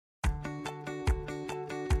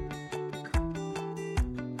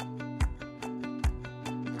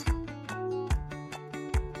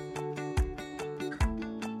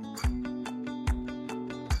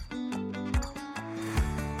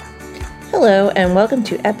Hello, and welcome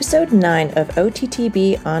to Episode 9 of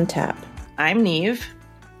OTTB on Tap. I'm Neve.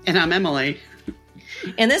 And I'm Emily.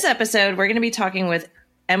 In this episode, we're going to be talking with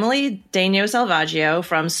Emily Daigneault-Salvaggio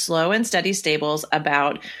from Slow and Steady Stables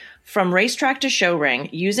about From Racetrack to Show Ring,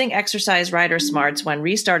 Using Exercise Rider Smarts When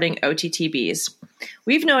Restarting OTTBs.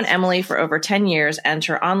 We've known Emily for over 10 years, and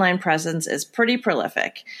her online presence is pretty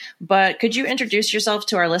prolific. But could you introduce yourself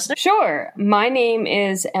to our listeners? Sure. My name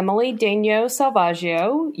is Emily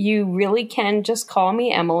Daigneault-Salvaggio. You really can just call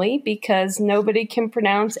me Emily because nobody can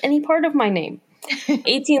pronounce any part of my name.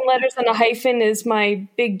 18 letters and a hyphen is my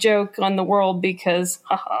big joke on the world because,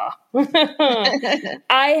 haha.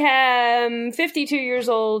 I am 52 years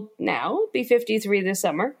old now, be 53 this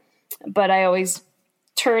summer, but I always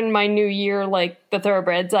turn my new year like the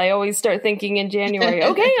thoroughbreds. I always start thinking in January,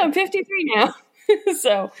 okay, I'm 53 now.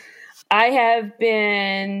 So I have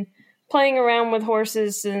been playing around with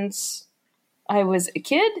horses since I was a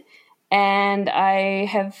kid, and I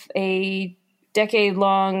have a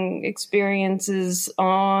decade-long experiences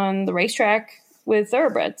on the racetrack with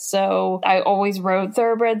thoroughbreds. So I always rode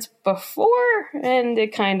thoroughbreds before, and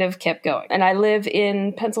it kind of kept going. And I live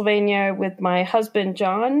in Pennsylvania with my husband,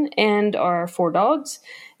 John, and our 4 dogs.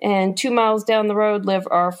 And 2 miles down the road live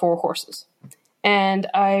our 4 horses. And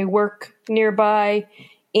I work nearby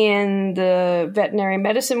in the veterinary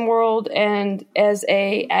medicine world. And as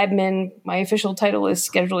a admin, my official title is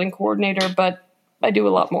scheduling coordinator, but I do a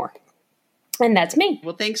lot more. And that's me.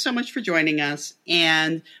 Well, thanks so much for joining us.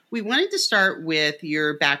 And we wanted to start with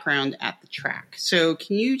your background at the track. So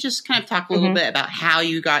can you just kind of talk a little bit about how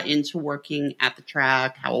you got into working at the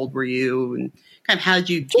track? How old were you? And kind of how did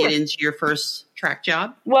you get into your first track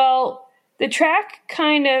job? Well, the track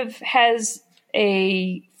kind of has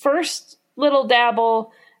a first little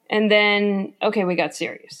dabble and then, okay, we got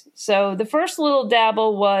serious. So the first little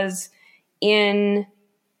dabble was in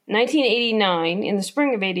 1989, in the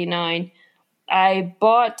spring of 89. I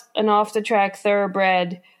bought an off-the-track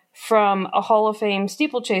thoroughbred from a Hall of Fame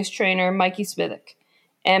steeplechase trainer, Mikey Smithwick.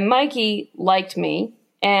 And Mikey liked me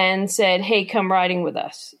and said, hey, come riding with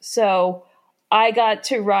us. So I got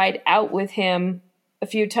to ride out with him a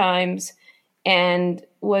few times and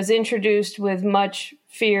was introduced with much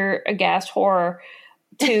fear, aghast, horror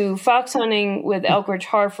to fox hunting with Elkridge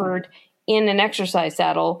Harford in an exercise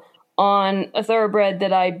saddle on a thoroughbred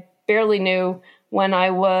that I barely knew when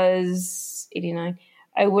I was 89.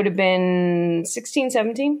 I would have been 16,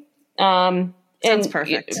 17. Sounds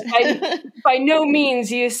perfect. By no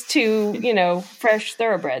means used to, fresh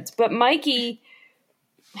thoroughbreds. But Mikey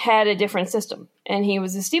had a different system, and he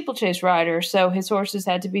was a steeplechase rider, so his horses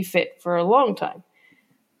had to be fit for a long time.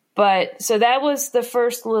 But so that was the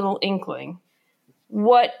first little inkling.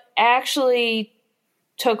 What actually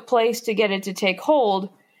took place to get it to take hold,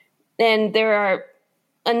 and there are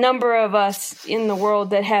a number of us in the world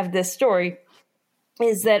that have this story,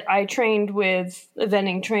 is that I trained with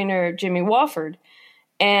eventing trainer Jimmy Wofford,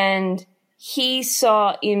 and he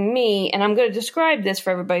saw in me, and I'm going to describe this for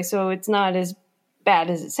everybody so it's not as bad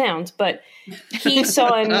as it sounds, but he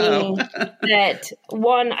saw in me that,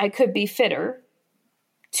 1, I could be fitter,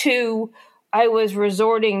 2, I was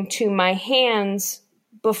resorting to my hands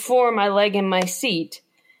before my leg in my seat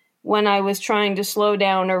when I was trying to slow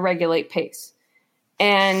down or regulate pace.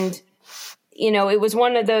 And, it was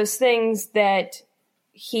one of those things that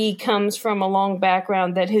he comes from a long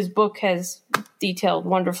background that his book has detailed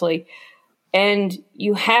wonderfully. And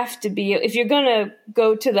you have to be, if you're going to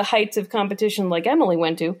go to the heights of competition like Emily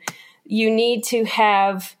went to, you need to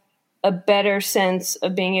have a better sense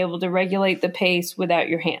of being able to regulate the pace without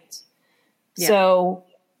your hands. Yeah. So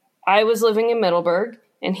I was living in Middleburg,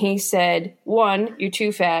 and he said, 1, you're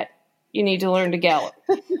too fat. You need to learn to gallop.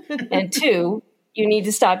 And 2, you need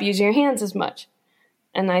to stop using your hands as much.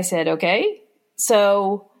 And I said, okay.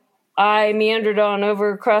 So I meandered on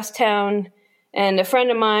over across town, and a friend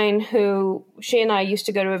of mine who she and I used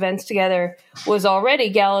to go to events together was already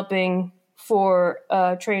galloping for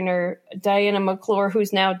trainer Diana McClure,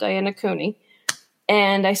 who's now Diana Cooney.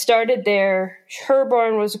 And I started there. Her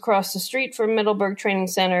barn was across the street from Middleburg Training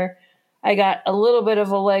Center. I got a little bit of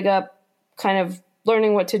a leg up, kind of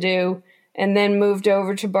learning what to do, and then moved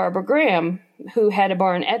over to Barbara Graham, who had a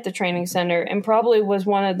barn at the training center and probably was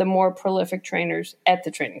one of the more prolific trainers at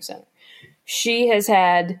the training center. She has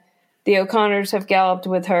had, the O'Connors have galloped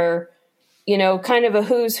with her, kind of a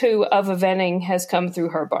who's who of eventing has come through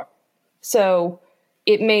her barn. So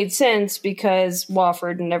it made sense because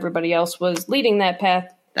Wofford and everybody else was leading that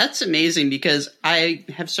path. That's amazing because I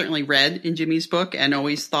have certainly read in Jimmy's book and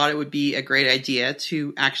always thought it would be a great idea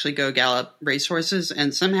to actually go gallop racehorses.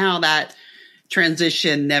 And somehow that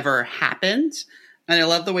transition never happened. And I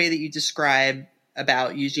love the way that you describe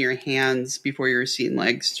about using your hands before your seat and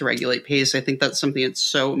legs to regulate pace. I think that's something that's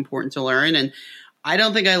so important to learn. And I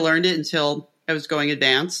don't think I learned it until I was going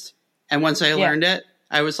advanced. And once I learned it,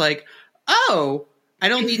 I was like, oh, I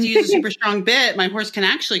don't need to use a super strong bit. My horse can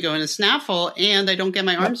actually go in a snaffle and I don't get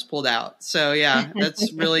my arms pulled out. So yeah,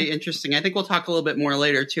 that's really interesting. I think we'll talk a little bit more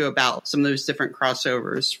later too about some of those different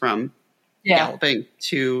crossovers from galloping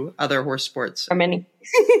to other horse sports. Or many.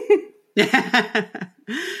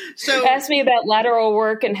 So ask me about lateral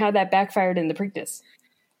work and how that backfired in the Preakness.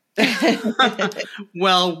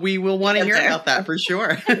 Well, we will want to hear about that for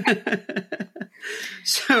sure.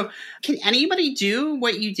 So can anybody do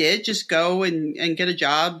what you did? Just go and get a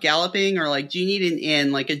job galloping, or like, do you need an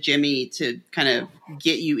in, like a Jimmy, to kind of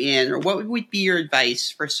get you in? Or what would be your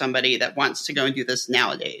advice for somebody that wants to go and do this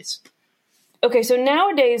nowadays? Okay, so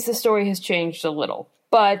nowadays the story has changed a little,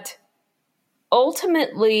 but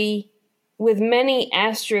ultimately, with many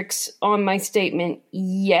asterisks on my statement,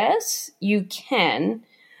 yes, you can,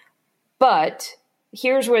 but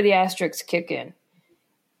here's where the asterisks kick in.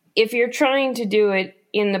 If you're trying to do it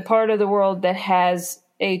in the part of the world that has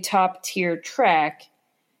a top tier track,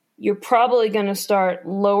 you're probably going to start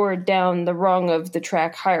lower down the rung of the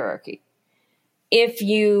track hierarchy. If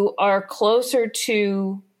you are closer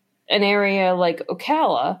to an area like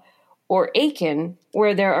Ocala or Aiken,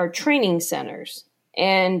 where there are training centers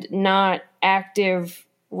and not active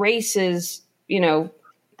races,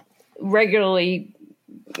 regularly,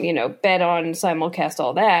 bet on, simulcast,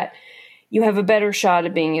 all that, you have a better shot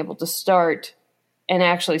at being able to start and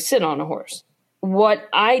actually sit on a horse. What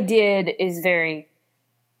I did is very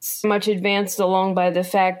much advanced along by the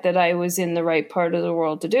fact that I was in the right part of the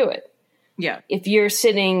world to do it. Yeah. If you're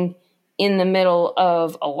sitting in the middle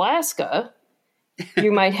of Alaska,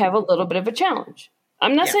 you might have a little bit of a challenge.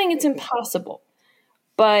 I'm not saying it's impossible,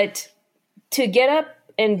 but to get up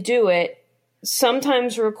and do it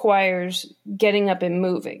sometimes requires getting up and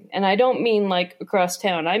moving. And I don't mean like across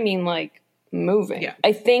town. I mean like moving. Yeah.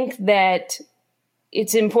 I think that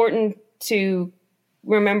it's important to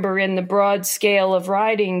remember in the broad scale of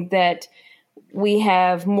riding that we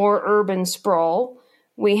have more urban sprawl.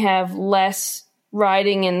 We have less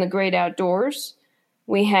riding in the great outdoors.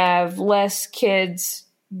 We have less kids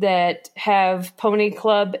that have pony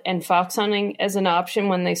club and fox hunting as an option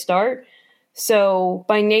when they start. So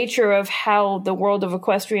by nature of how the world of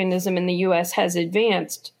equestrianism in the U.S. has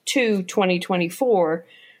advanced to 2024,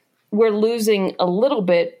 we're losing a little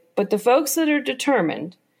bit, but the folks that are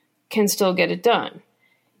determined can still get it done.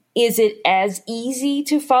 Is it as easy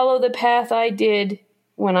to follow the path I did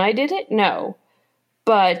when I did it? No.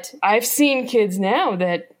 But I've seen kids now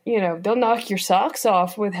that, they'll knock your socks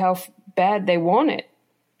off with how bad they want it.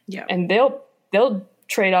 Yeah. And they'll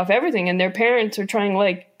trade off everything. And their parents are trying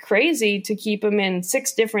like crazy to keep them in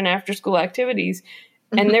 6 different after-school activities.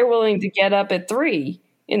 And they're willing to get up at 3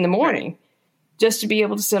 in the morning just to be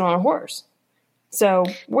able to sit on a horse. So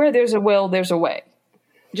where there's a will, there's a way.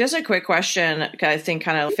 Just a quick question, I think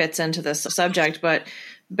kind of fits into this subject, but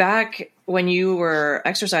back when you were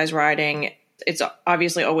exercise riding, it's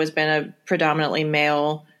obviously always been a predominantly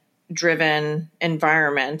male-driven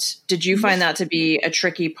environment. Did you find that to be a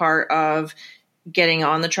tricky part of getting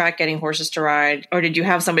on the track, getting horses to ride? Or did you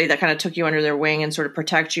have somebody that kind of took you under their wing and sort of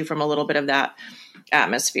protect you from a little bit of that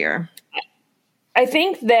atmosphere? I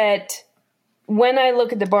think that when I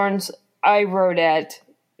look at the barns I rode at,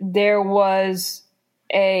 there was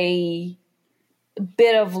a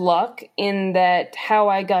bit of luck in that how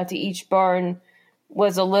I got to each barn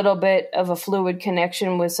was a little bit of a fluid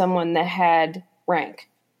connection with someone that had rank.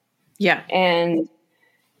 Yeah. And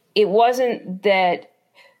it wasn't that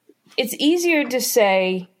it's easier to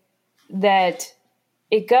say that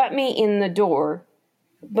it got me in the door,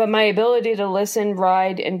 but my ability to listen,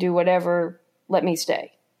 ride, and do whatever let me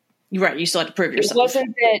stay. Right. You still had to prove yourself. It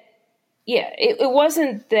wasn't that. Yeah, it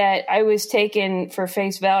wasn't that I was taken for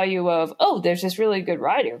face value of, oh, there's this really good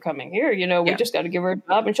rider coming here. We just got to give her a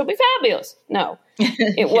job and she'll be fabulous. No,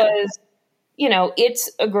 it was,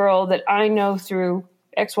 it's a girl that I know through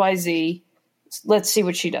XYZ. Let's see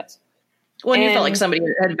what she does. Well, and you felt like somebody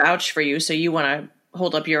had vouched for you, so you want to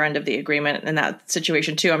hold up your end of the agreement in that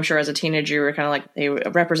situation too. I'm sure as a teenager, you were kind of like, they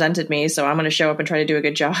represented me, so I'm going to show up and try to do a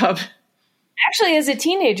good job. Actually, as a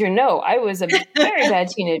teenager, no, I was a very bad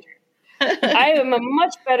teenager. I am a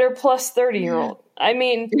much better plus 30-year-old. I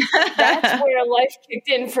mean, that's where life kicked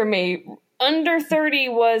in for me. Under 30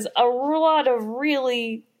 was a lot of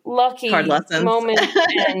really lucky moments,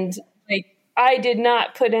 and I did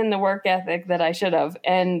not put in the work ethic that I should have.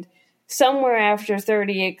 And somewhere after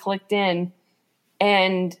 30, it clicked in,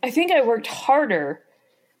 and I think I worked harder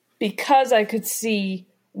because I could see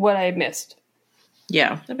what I missed.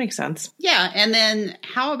 Yeah, that makes sense. Yeah. And then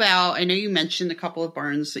how about, I know you mentioned a couple of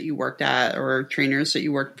barns that you worked at or trainers that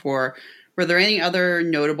you worked for. Were there any other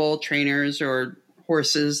notable trainers or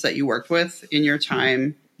horses that you worked with in your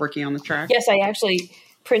time working on the track? Yes, I actually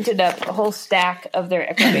printed up a whole stack of their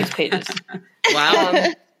Equibase pages.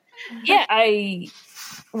 Wow. Yeah, I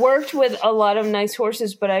worked with a lot of nice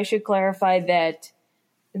horses, but I should clarify that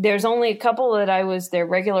there's only a couple that I was their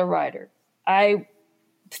regular rider. I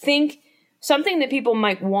think something that people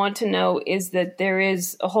might want to know is that there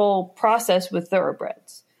is a whole process with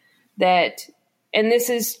thoroughbreds that, and this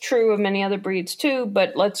is true of many other breeds too,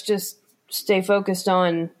 but let's just stay focused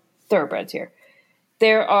on thoroughbreds here.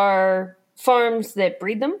 There are farms that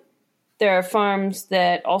breed them. There are farms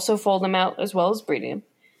that also foal them out as well as breeding them.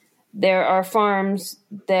 There are farms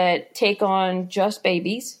that take on just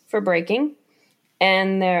babies for breaking.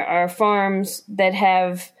 And there are farms that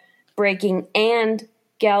have breaking and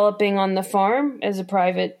galloping on the farm as a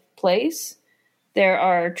private place. There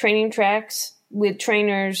are training tracks with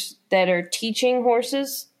trainers that are teaching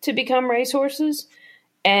horses to become racehorses.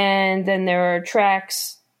 And then there are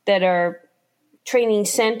tracks that are training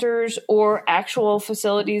centers or actual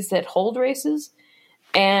facilities that hold races.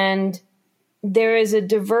 And there is a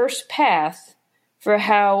diverse path for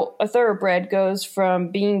how a thoroughbred goes from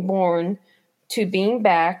being born to being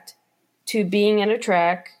backed to being at a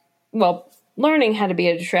track, well, learning how to be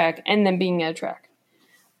at a track and then being at a track.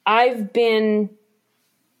 I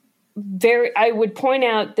would point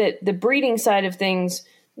out that the breeding side of things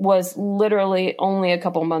was literally only a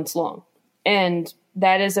couple months long. And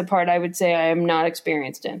that is a part I would say I am not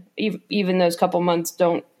experienced in. Even those couple months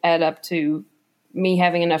don't add up to me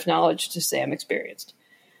having enough knowledge to say I'm experienced.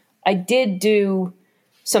 I did do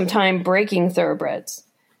some time breaking thoroughbreds,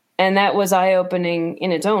 and that was eye-opening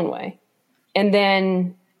in its own way. And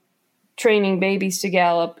then training babies to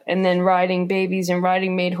gallop, and then riding babies and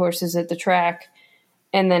riding maid horses at the track,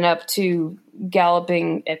 and then up to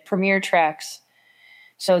galloping at premier tracks.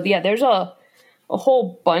 So yeah, there's a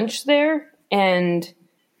whole bunch there, and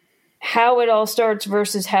how it all starts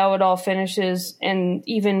versus how it all finishes, and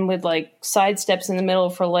even with like side steps in the middle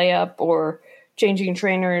for layup or changing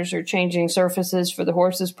trainers or changing surfaces for the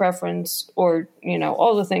horse's preference or,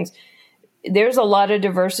 all the things. There's a lot of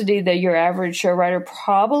diversity that your average show rider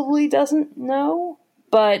probably doesn't know,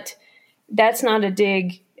 but that's not a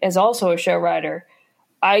dig as also a show rider.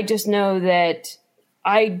 I just know that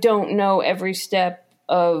I don't know every step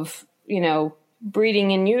of, breeding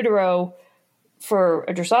in utero for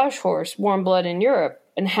a dressage horse, warm blood in Europe,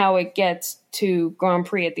 and how it gets to Grand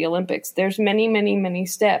Prix at the Olympics. There's many, many, many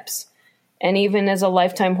steps. And even as a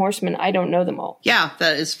lifetime horseman, I don't know them all. Yeah,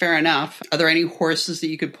 that is fair enough. Are there any horses that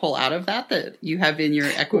you could pull out of that you have in your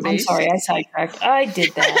Equibase? I'm sorry, I sidetracked. I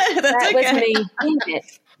did that. That was me.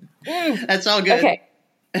 Damn it. That's all good. Okay.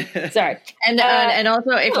 Sorry. And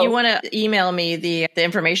also, if you want to email me the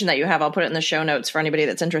information that you have, I'll put it in the show notes for anybody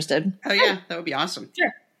that's interested. Oh, yeah, that would be awesome.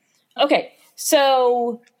 Sure. Okay.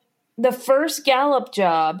 So the first gallop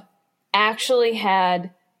job actually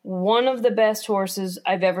had one of the best horses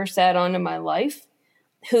I've ever sat on in my life,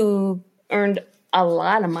 who earned a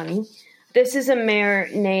lot of money. This is a mare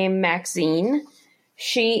named Maxine.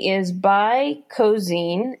 She is by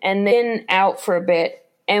Cozine and then out for a bit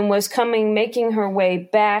and was making her way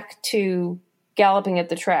back to galloping at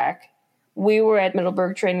the track. We were at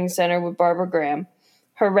Middleburg Training Center with Barbara Graham.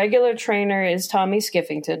 Her regular trainer is Tommy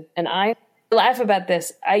Skiffington, and I laugh about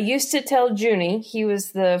this. I used to tell Junie, he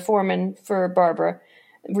was the foreman for Barbara,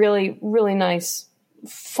 really, really nice,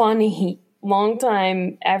 funny,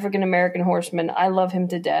 long-time African-American horseman. I love him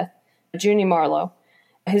to death. Junie Marlowe.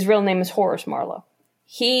 His real name is Horace Marlowe.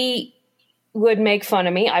 He would make fun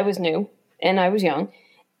of me. I was new, and I was young.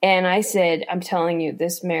 And I said, I'm telling you,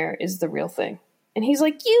 this mare is the real thing. And he's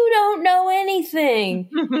like, you don't know anything.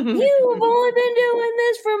 You've only been doing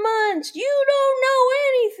this for months. You don't know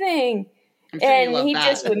anything. And he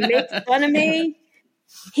just would make fun of me.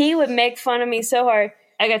 He would make fun of me so hard.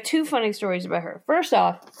 I got two funny stories about her. First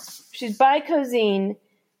off, she's by Cozine.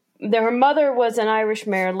 Her mother was an Irish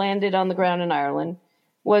mare, landed on the ground in Ireland,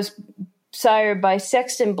 was sired by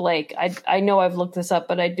Sexton Blake. I know I've looked this up,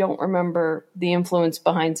 but I don't remember the influence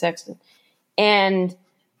behind Sexton. And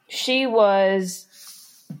she was,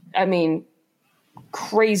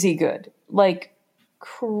 crazy good. Like,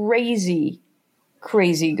 crazy,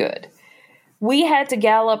 crazy good. We had to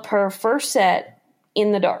gallop her first set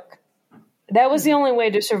in the dark. That was the only way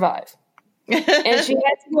to survive. And she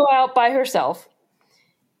had to go out by herself.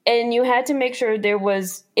 And you had to make sure there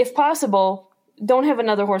was, if possible, don't have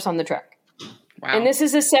another horse on the track. Wow. And this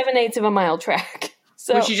is a 7/8 of a mile track.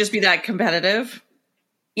 So, would she just be that competitive?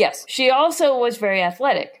 Yes. She also was very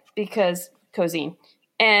athletic because Cosine.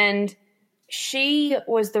 And she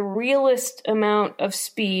was the realest amount of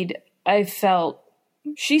speed I felt.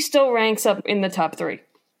 She still ranks up in the top 3.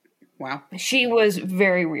 Wow. She was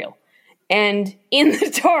very real. And in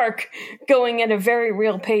the dark, going at a very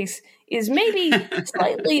real pace is maybe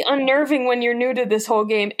slightly unnerving when you're new to this whole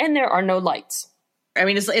game and there are no lights. I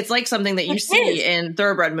mean, it's like something that you see in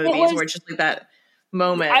thoroughbred movies where it's just like that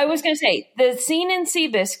moment. I was going to say, the scene in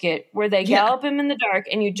Seabiscuit where they gallop him in the dark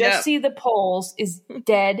and you just see the poles is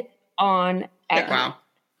dead on accurate. Wow.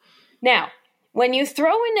 Now, when you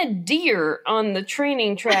throw in a deer on the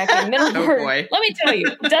training track in Middleburg, let me tell you,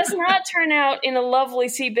 it does not turn out in a lovely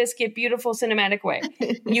Seabiscuit, beautiful cinematic way.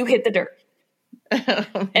 You hit the dirt.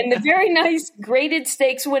 And the very nice graded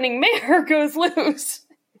stakes winning mare goes loose.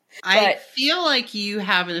 I feel like you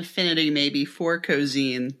have an affinity maybe for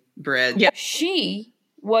Cosine bred. Yeah. She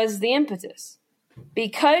was the impetus.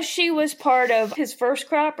 Because she was part of his first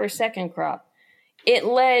crop or second crop, it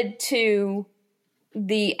led to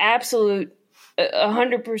the absolute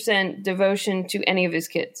 100% devotion to any of his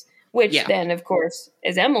kids, which then, of course,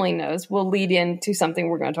 as Emily knows, will lead into something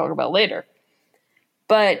we're going to talk about later.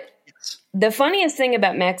 But the funniest thing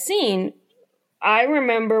about Maxine, I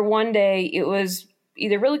remember one day it was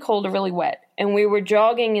either really cold or really wet, and we were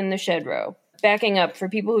jogging in the shed row. Backing up, for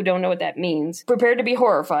people who don't know what that means, prepare to be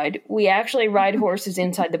horrified. We actually ride horses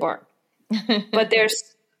inside the barn. But there's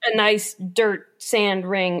a nice dirt sand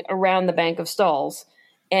ring around the bank of stalls,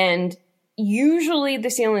 and usually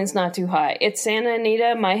the ceiling's not too high. At Santa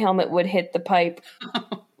Anita, my helmet would hit the pipe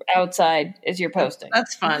outside as you're posting.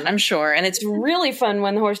 That's fun, I'm sure. And it's really fun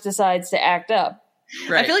when the horse decides to act up.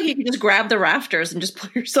 Right. I feel like you can just grab the rafters and just pull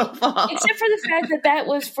yourself off. Except for the fact that that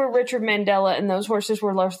was for Richard Mandela, and those horses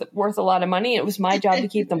were worth a lot of money. It was my job to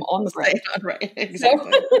keep them on the ground. Right,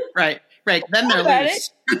 exactly. So, right. Then they're loose.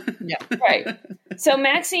 Right. So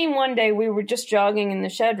Maxine, one day we were just jogging in the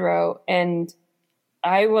shed row, and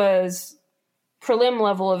I was prelim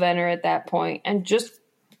level eventer at that point, and just,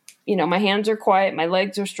 my hands are quiet, my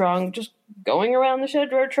legs are strong, just going around the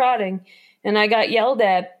shed row trotting, and I got yelled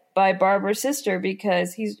at by Barbara's sister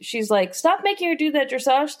because she's like, stop making her do that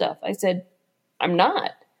dressage stuff. I said, I'm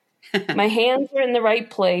not. My hands are in the right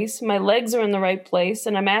place, my legs are in the right place,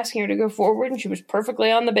 and I'm asking her to go forward, and she was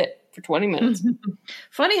perfectly on the bit for 20 minutes.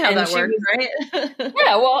 Funny how that works, right?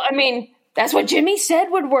 Yeah, well, I mean, that's what Jimmy said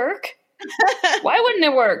would work. Why wouldn't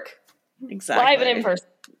it work? Exactly. Live and in person.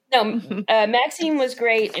 No, Maxine was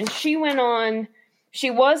great, and she went on. She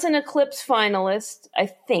was an Eclipse finalist, I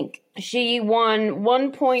think. She won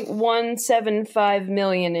 $1.175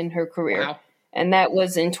 million in her career. Wow. And that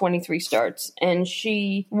was in 23 starts. And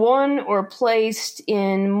she won or placed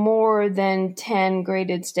in more than 10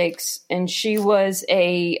 graded stakes. And she was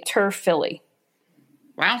a turf filly.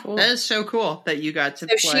 Wow, cool. That is so cool that you got to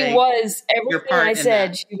play. So she was everything I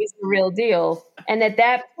said. She was the real deal. And at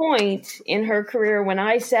that point in her career, when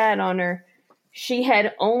I sat on her, she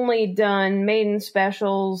had only done maiden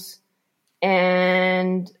specials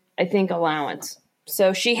and I think allowance.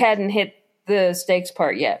 So she hadn't hit the stakes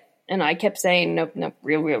part yet. And I kept saying, nope,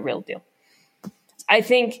 real deal. I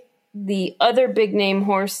think the other big name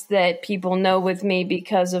horse that people know with me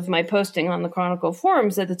because of my posting on the Chronicle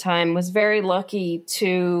forums at the time was very lucky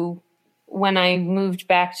to, when I moved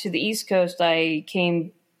back to the East Coast, I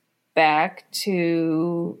came back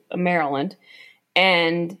to Maryland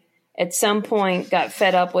and at some point got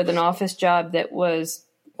fed up with an office job that was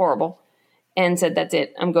horrible and said, that's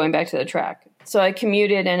it, I'm going back to the track. So I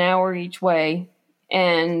commuted an hour each way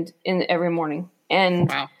and every morning and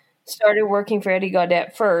started working for Eddie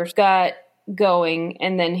Gaudette first, got going.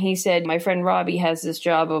 And then he said, my friend Robbie has this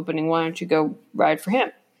job opening. Why don't you go ride for him?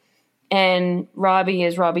 And Robbie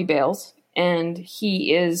is Robbie Bales and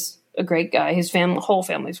he is a great guy. His whole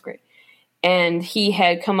family's great. And he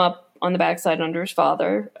had come up on the backside under his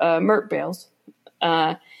father, Mert Bales.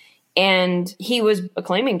 And he was a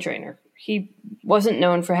claiming trainer. He wasn't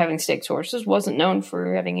known for having stakes horses, wasn't known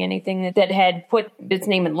for having anything that had put its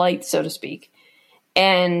name in lights, so to speak.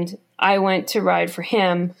 And I went to ride for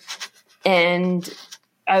him, and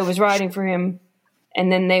I was riding for him,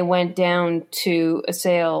 and then they went down to a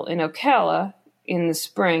sale in Ocala in the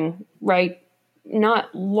spring, right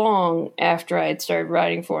not long after I had started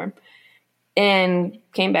riding for him. And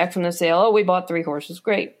came back from the sale. Oh, we bought 3 horses.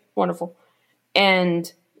 Great. Wonderful.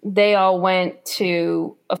 And they all went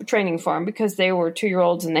to a training farm because they were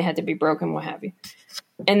 2-year-olds and they had to be broken, what have you.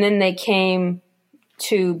 And then they came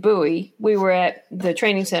to Bowie. We were at the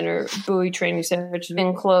training center, Bowie Training Center, which has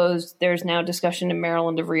been closed. There's now discussion in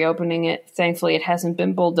Maryland of reopening it. Thankfully, it hasn't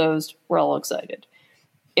been bulldozed. We're all excited.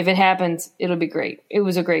 If it happens, it'll be great. It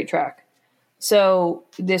was a great track. So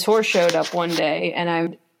this horse showed up one day, and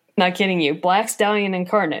I'm not kidding you, Black Stallion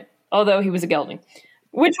Incarnate, although he was a gelding,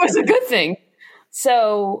 which was a good thing.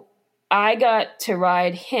 So I got to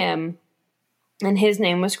ride him, and his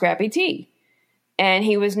name was Scrappy T. And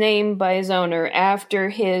he was named by his owner after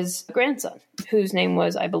his grandson, whose name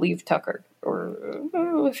was, I believe, Tucker. Or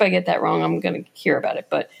if I get that wrong, I'm going to hear about it.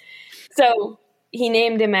 But so he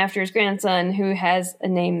named him after his grandson, who has a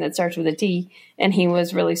name that starts with a T, and he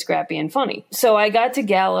was really scrappy and funny. So I got to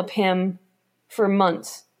gallop him for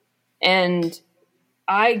months. And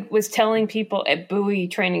I was telling people at Bowie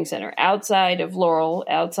Training Center, outside of Laurel,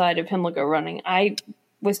 outside of Pimlico running, I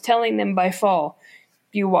was telling them by fall,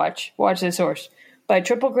 you watch this horse. By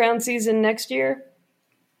Triple Crown season next year,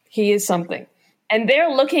 he is something. And they're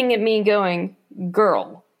looking at me going,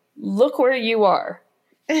 girl, look where you are.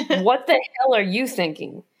 What the hell are you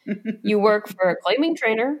thinking? You work for a claiming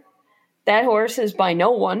trainer. That horse is by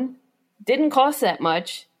no one. Didn't cost that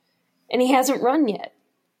much. And he hasn't run yet.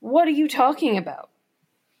 What are you talking about?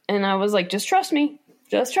 And I was like, just trust me.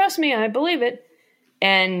 Just trust me. I believe it.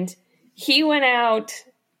 And he went out.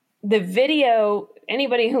 The video,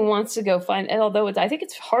 anybody who wants to go find, although I think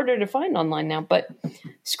it's harder to find online now, but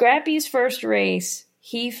Scrappy's first race,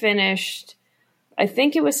 he finished, I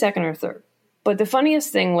think it was second or third. But the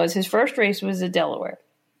funniest thing was his first race was at Delaware.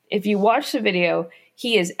 If you watch the video,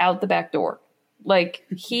 he is out the back door. Like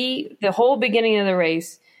the whole beginning of the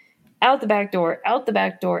race, out the back door, out the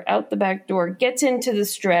back door, out the back door, gets into the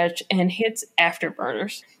stretch and hits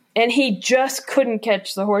afterburners. And he just couldn't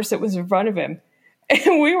catch the horse that was in front of him.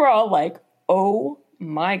 And we were all like, oh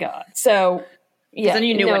my God. So, yeah. Then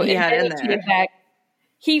you knew what he had in there.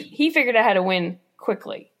 He figured out how to win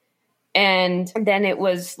quickly. And then it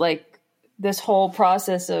was like this whole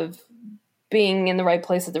process of being in the right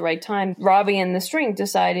place at the right time. Robbie and the string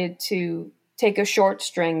decided to take a short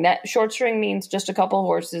string. That short string means just a couple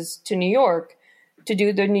horses to New York to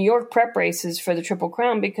do the New York prep races for the Triple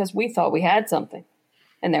Crown because we thought we had something.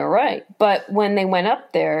 And they were right. But when they went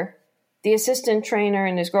up there, the assistant trainer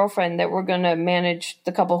and his girlfriend that were going to manage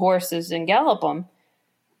the couple horses and gallop them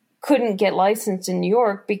couldn't get licensed in New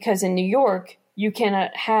York because in New York, you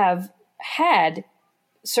cannot have had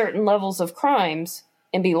certain levels of crimes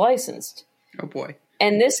and be licensed. Oh, boy.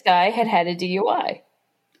 And this guy had a DUI.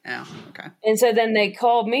 Oh, okay. And so then they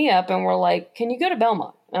called me up and were like, can you go to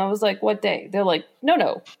Belmont? And I was like, what day? They're like,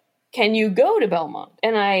 no. Can you go to Belmont?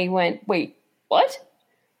 And I went, wait, what?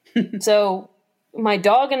 So my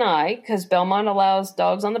dog and I, because Belmont allows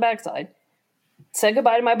dogs on the backside, said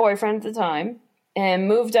goodbye to my boyfriend at the time and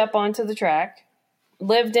moved up onto the track,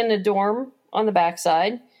 lived in a dorm on the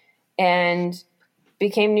backside, and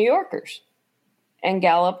became New Yorkers and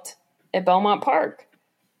galloped at Belmont Park.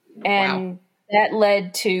 And that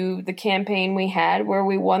led to the campaign we had where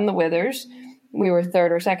we won the Withers. We were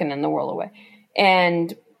third or second in the Whirl Away.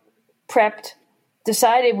 And prepped,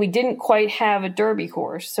 decided we didn't quite have a Derby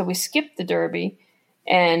horse, so we skipped the Derby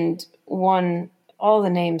and won. All the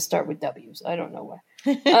names start with W's. I don't know why.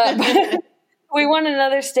 But we won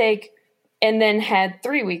another stake and then had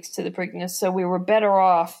 3 weeks to the Preakness, so we were better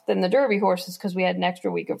off than the Derby horses because we had an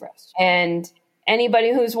extra week of rest. And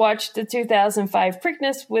anybody who's watched the 2005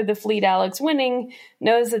 Preakness with the Fleet Alex winning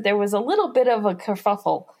knows that there was a little bit of a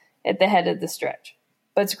kerfuffle at the head of the stretch.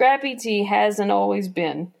 But Scrappy T has and always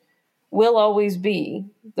been, will always be,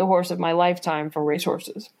 the horse of my lifetime for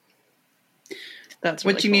racehorses. That's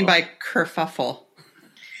really what do you mean by kerfuffle?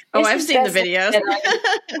 Oh, I've seen the videos.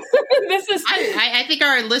 I think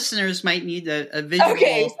our listeners might need a visual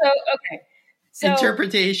So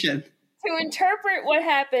interpretation. To interpret what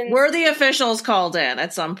happened. Were the officials called in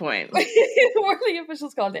at some point?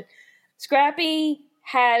 Scrappy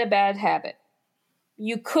had a bad habit.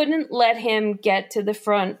 You couldn't let him get to the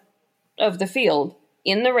front of the field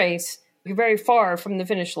in the race, very far from the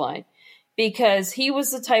finish line, because he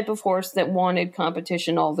was the type of horse that wanted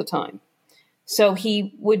competition all the time. So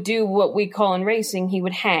he would do what we call in racing, he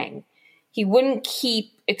would hang. He wouldn't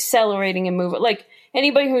keep accelerating and moving. Like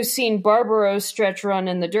anybody who's seen Barbaro's stretch run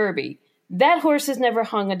in the Derby, that horse has never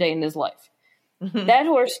hung a day in his life. That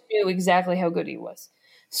horse knew exactly how good he was.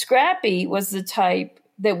 Scrappy was the type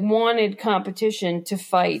that wanted competition to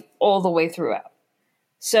fight all the way throughout.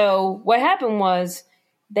 So what happened was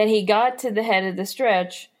that he got to the head of the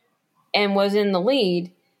stretch and was in the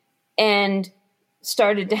lead and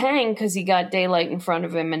started to hang because he got daylight in front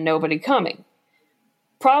of him and nobody coming.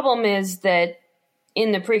 Problem is that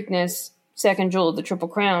in the Preakness, second jewel of the Triple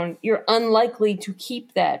Crown, you're unlikely to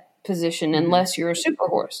keep that position unless you're a super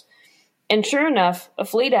horse. And sure enough, a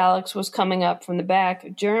Fleet Alex was coming up from the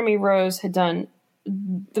back. Jeremy Rose had done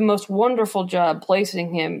the most wonderful job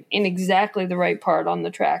placing him in exactly the right part on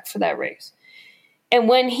the track for that race. And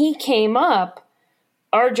when he came up,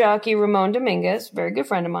 our jockey, Ramon Dominguez, very good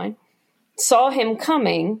friend of mine, saw him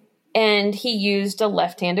coming, and he used a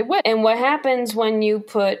left-handed whip. And what happens when you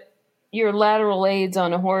put your lateral aids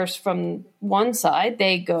on a horse from one side,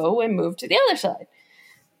 they go and move to the other side.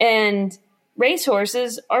 And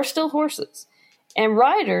racehorses are still horses. And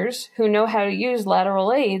riders who know how to use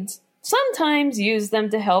lateral aids sometimes use them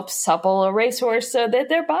to help supple a racehorse so that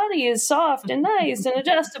their body is soft and nice and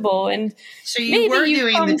adjustable. And so you were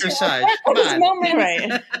doing the dressage. Come on. Moment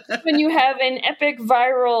Right. when you have an epic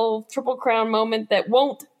viral Triple Crown moment that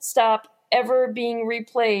won't stop ever being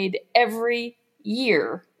replayed every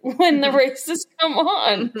year when the races come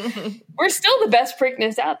on. We're still the best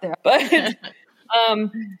Preakness out there. But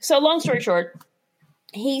so long story short,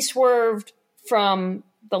 he swerved from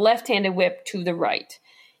the left-handed whip to the right.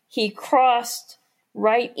 He crossed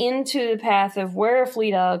right into the path of where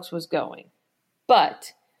Fleet Alex was going.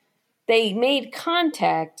 But they made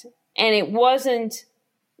contact, and it wasn't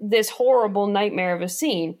this horrible nightmare of a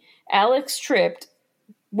scene. Alex tripped,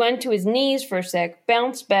 went to his knees for a sec,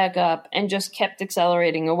 bounced back up, and just kept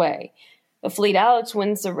accelerating away. The Fleet Alex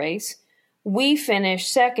wins the race. We finish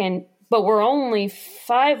second, but we're only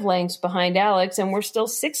 5 lengths behind Alex, and we're still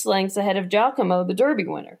 6 lengths ahead of Giacomo, the Derby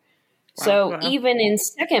winner. So even in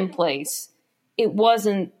second place, it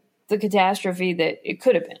wasn't the catastrophe that it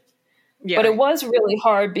could have been. Yeah. But it was really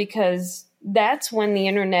hard because that's when the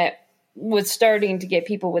internet was starting to get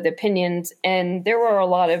people with opinions. And there were a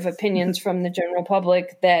lot of opinions from the general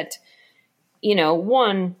public that,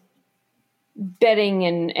 one, betting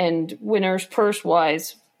and winners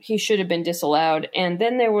purse-wise, he should have been disallowed. And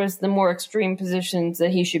then there was the more extreme positions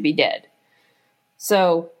that he should be dead.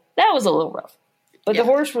 So that was a little rough. But the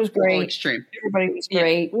horse was great. Extreme. Everybody was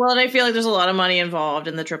great. Well, and I feel like there's a lot of money involved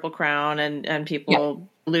in the Triple Crown, and people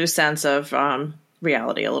lose sense of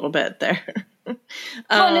reality a little bit there. Well,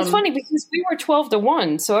 and it's funny because we were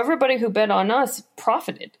 12-1, so everybody who bet on us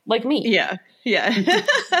profited, like me. Yeah.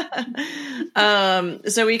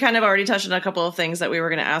 So we kind of already touched on a couple of things that we were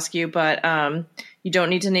going to ask you, but you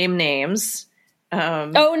don't need to name names.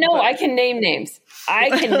 I can name names. I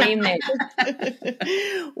can name names.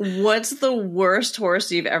 What's the worst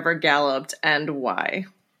horse you've ever galloped and why?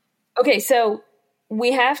 Okay, so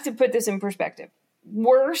we have to put this in perspective.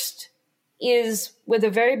 Worst is with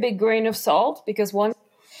a very big grain of salt, because one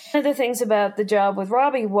of the things about the job with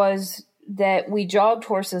Robbie was that we jogged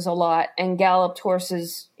horses a lot and galloped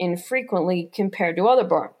horses infrequently compared to other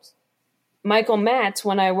barns. Michael Matz,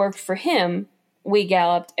 when I worked for him, we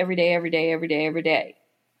galloped every day.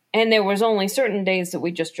 And there was only certain days that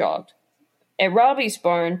we just jogged. At Robbie's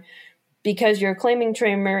barn, because you're a claiming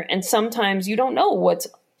trainer and sometimes you don't know what's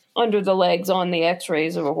under the legs on the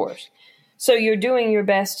x-rays of a horse. So you're doing your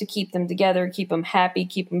best to keep them together, keep them happy,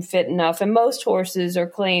 keep them fit enough. And most horses are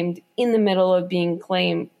claimed in the middle of being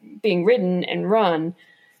ridden and run.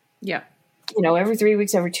 Yeah. Every 3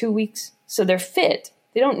 weeks, every 2 weeks. So they're fit.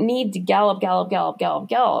 They don't need to gallop.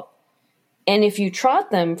 And if you trot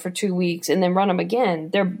them for 2 weeks and then run them again,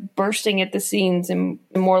 they're bursting at the seams and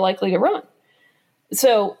more likely to run.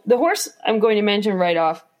 So the horse I'm going to mention right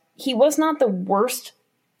off, he was not the worst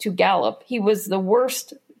to gallop. He was the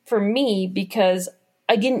worst for me because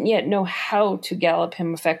I didn't yet know how to gallop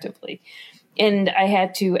him effectively. And I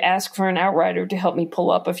had to ask for an outrider to help me pull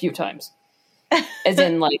up a few times. As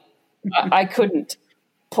in, I couldn't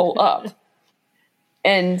pull up.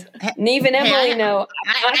 And Neve and Emily know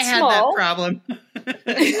I'm not I small. had that problem.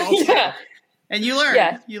 Yeah. And you learn.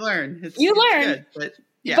 Yeah. You learn. It's learn. Good, but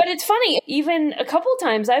But it's funny, even a couple of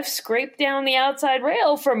times I've scraped down the outside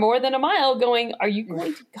rail for more than a mile going, are you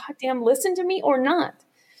going to goddamn listen to me or not?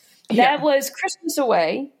 That was Christmas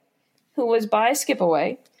Away, who was by Skip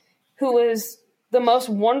Away, who was the most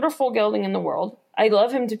wonderful gelding in the world. I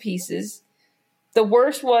love him to pieces. The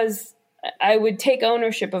worst was I would take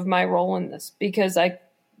ownership of my role in this because I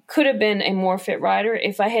could have been a more fit rider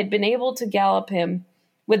if I had been able to gallop him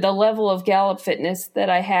with the level of gallop fitness that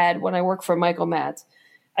I had when I worked for Michael Matz.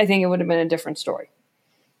 I think it would have been a different story.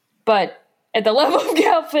 But at the level of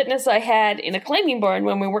gallop fitness I had in a claiming barn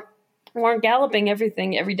when we weren't galloping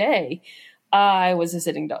everything every day, I was a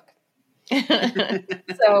sitting duck.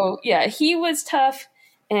 So, yeah, he was tough.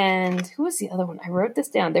 And who was the other one? I wrote this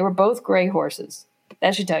down. They were both gray horses.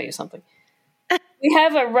 That should tell you something. We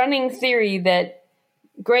have a running theory that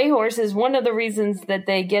gray horses, one of the reasons that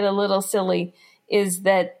they get a little silly is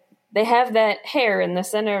that they have that hair in the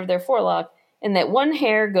center of their forelock, and that one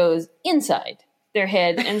hair goes inside their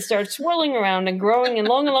head and starts swirling around and growing and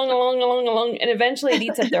long, and eventually it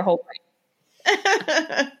eats up their whole brain.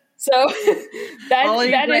 So all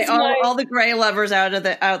the gray lovers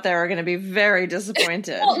out there are going to be very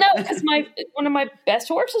disappointed. Well, no, because one of my best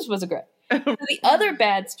horses was a gray. So the other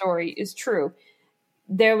bad story is true.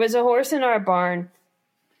 There was a horse in our barn.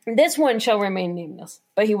 This one shall remain nameless,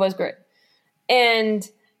 but he was gray. And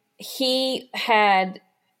he had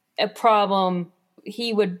a problem.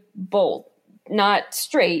 He would bolt, not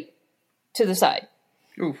straight, to the side.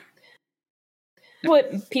 Oof.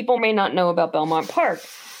 What people may not know about Belmont Park,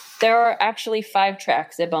 there are actually 5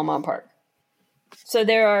 tracks at Belmont Park. So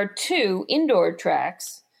there are 2 indoor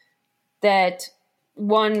tracks that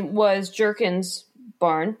one was Jerkins'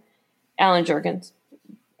 barn, Alan Jerkins,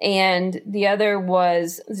 and the other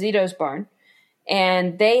was Zito's barn.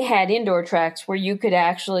 And they had indoor tracks where you could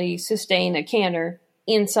actually sustain a canter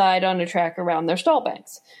inside on a track around their stall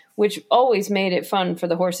banks, which always made it fun for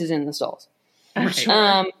the horses in the stalls.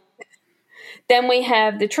 Sure. Then we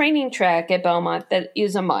have the training track at Belmont that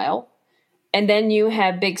is a mile. And then you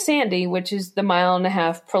have Big Sandy, which is the 1.5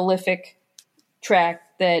 mile prolific track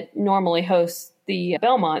that normally hosts the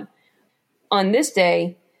Belmont. On this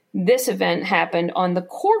day, this event happened on the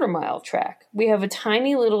 1/4 mile track. We have a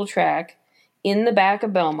tiny little track in the back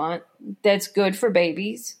of Belmont that's good for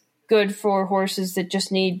babies, good for horses that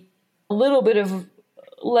just need a little bit of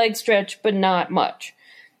leg stretch, but not much.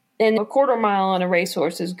 And a 1/4 mile on a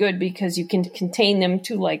racehorse is good because you can contain them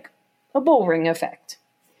to like a bull ring effect.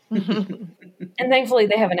 And thankfully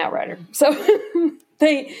they have an outrider. So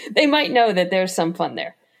they might know that there's some fun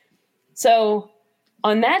there. So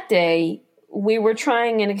on that day, we were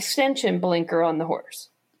trying an extension blinker on the horse.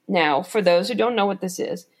 Now, for those who don't know what this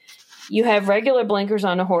is, you have regular blinkers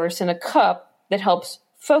on a horse and a cup that helps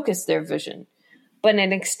focus their vision. But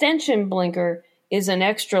an extension blinker is an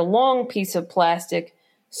extra long piece of plastic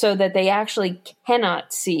so that they actually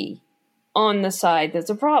cannot see on the side that's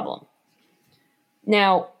a problem.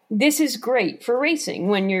 Now, this is great for racing.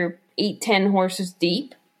 When you're 8-10 horses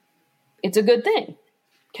deep, it's a good thing.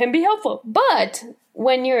 Can be helpful. But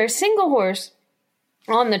when you're a single horse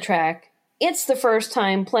on the track, it's the first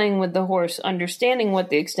time playing with the horse, understanding what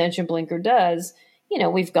the extension blinker does. You know,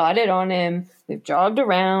 we've got it on him. We've jogged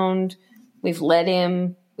around. We've led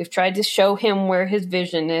him. We've tried to show him where his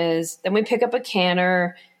vision is. Then we pick up a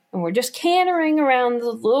canter, and we're just cantering around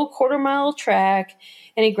the little 1/4 mile track,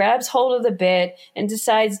 and he grabs hold of the bit and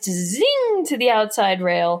decides to zing to the outside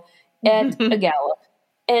rail at a gallop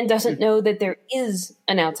and doesn't know that there is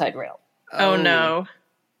an outside rail. Oh, no.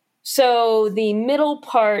 So the middle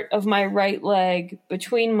part of my right leg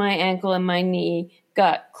between my ankle and my knee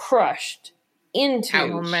got crushed into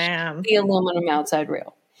the aluminum outside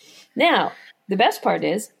rail. Now, the best part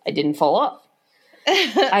is I didn't fall off.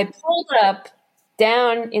 I pulled up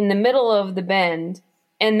down in the middle of the bend,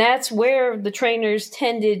 and that's where the trainers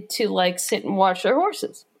tended to like sit and watch their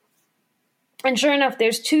horses. And sure enough,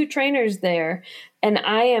 there's 2 trainers there, and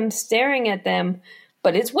I am staring at them,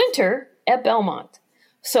 but it's winter at Belmont.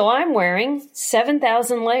 So I'm wearing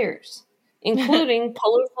 7,000 layers, including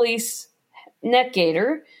polar fleece neck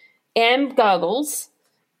gaiter and goggles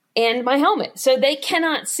and my helmet. So they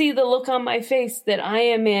cannot see the look on my face that I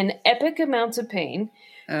am in epic amounts of pain,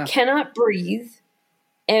 cannot breathe,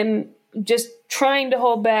 am just trying to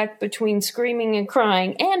hold back between screaming and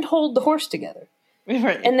crying and hold the horse together.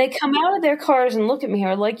 Right. And they come out of their cars and look at me,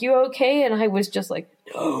 are like, "You okay?" And I was just like,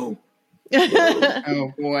 "No."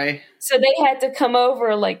 Oh, boy. So they had to come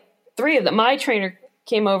over, like 3 of them. My trainer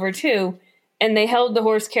came over too, and they held the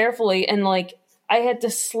horse carefully, and like I had to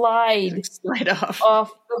slide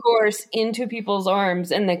off the horse into people's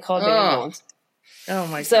arms, and they called the ambulance. Oh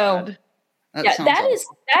my God. That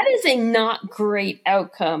is a not great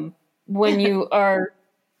outcome when you are,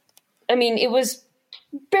 I mean, it was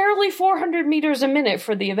barely 400 meters a minute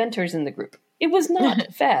for the eventers in the group. It was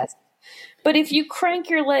not fast. But if you crank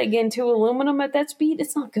your leg into aluminum at that speed,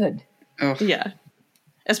 it's not good. Oh. Yeah.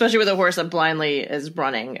 Especially with a horse that blindly is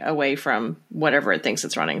running away from whatever it thinks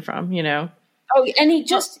it's running from, you know? Oh, and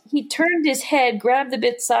he turned his head, grabbed the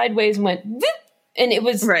bit sideways, and went, "Vip!" And it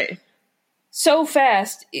was so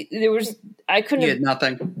fast. I couldn't. You had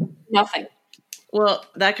nothing. Nothing. Well,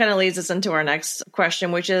 that kind of leads us into our next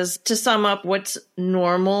question, which is to sum up what's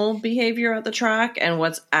normal behavior at the track and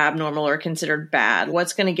what's abnormal or considered bad.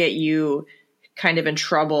 What's going to get you kind of in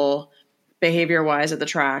trouble behavior-wise at the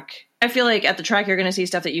track? I feel like at the track, you're going to see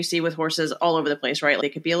stuff that you see with horses all over the place, right? They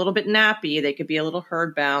could be a little bit nappy. They could be a little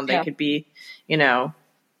herd-bound. They could be, you know,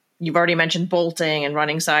 you've already mentioned bolting and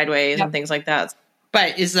running sideways and things like that.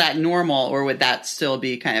 But is that normal, or would that still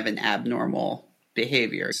be kind of an abnormal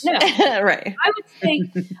behaviors. No. Right.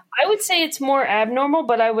 I would say it's more abnormal,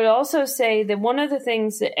 but I would also say that one of the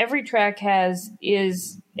things that every track has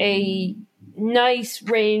is a nice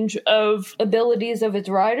range of abilities of its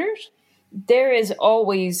riders. There is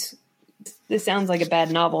always, this sounds like a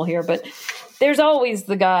bad novel here, but there's always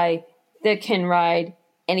the guy that can ride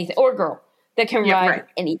anything, or girl that can ride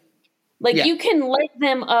anything. Like you can let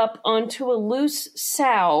them up onto a loose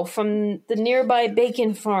sow from the nearby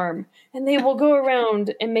bacon farm, and they will go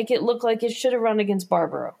around and make it look like it should have run against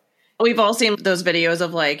Barbaro. We've all seen those videos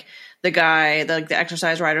of like the guy, the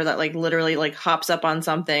exercise rider that like literally like hops up on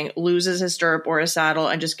something, loses his stirrup or his saddle,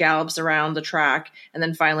 and just gallops around the track, and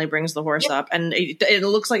then finally brings the horse up, and it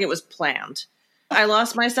looks like it was planned. I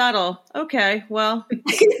lost my saddle. Okay, well.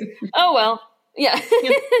 Oh well. Yeah.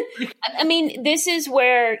 I mean, this is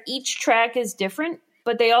where each track is different,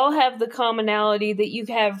 but they all have the commonality that you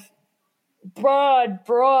have broad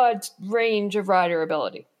range of rider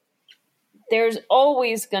ability. There's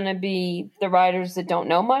always going to be the riders that don't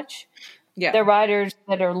know much. Yeah. The riders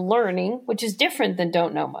that are learning, which is different than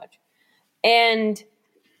don't know much. And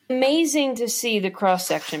amazing to see the cross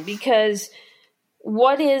section, because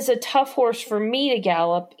what is a tough horse for me to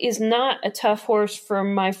gallop is not a tough horse for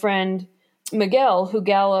my friend Miguel, who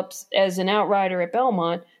gallops as an outrider at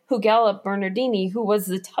Belmont, who galloped Bernardini, who was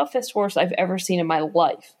the toughest horse I've ever seen in my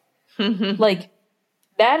life. Like,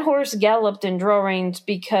 that horse galloped in draw reins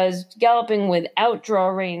because galloping without draw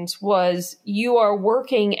reins was, you are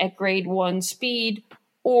working at grade 1 speed,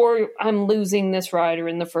 or I'm losing this rider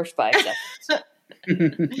in the first 5 seconds.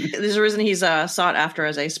 There's a reason he's sought after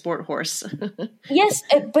as a sport horse. Yes,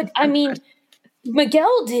 but I mean,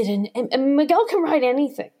 Miguel didn't, and Miguel can ride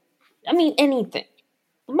anything. I mean, anything.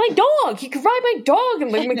 My dog. He could ride my dog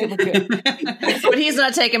and make it look good. But he's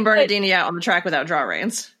not taking Bernardini out on the track without draw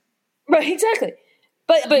reins. Right, exactly.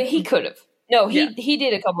 But he could have. No, he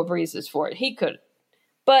did a couple breezes for it. He could.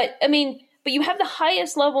 But, I mean, but you have the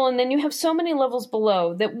highest level, and then you have so many levels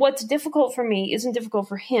below that what's difficult for me isn't difficult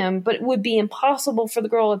for him, but it would be impossible for the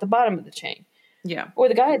girl at the bottom of the chain. Yeah. Or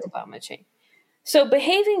the guy at the bottom of the chain. So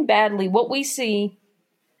behaving badly, what we see,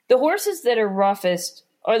 the horses that are roughest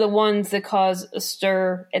are the ones that cause a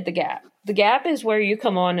stir at the gap. The gap is where you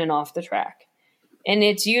come on and off the track. And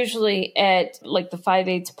it's usually at like the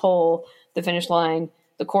 5/8 pole, the finish line,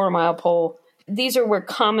 the quarter-mile pole. These are where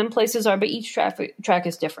common places are, but each track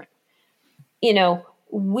is different. You know,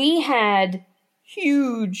 we had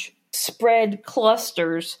huge spread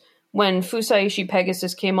clusters when Fusaishi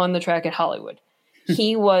Pegasus came on the track at Hollywood.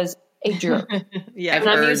 He was a jerk. Yeah, and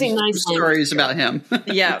I'm using nice stories about him.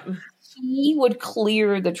 Yeah. He would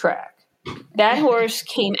clear the track. That horse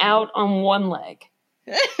came out on one leg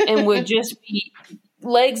and would just be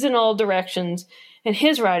legs in all directions. And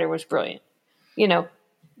his rider was brilliant. You know,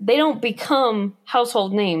 they don't become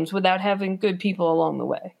household names without having good people along the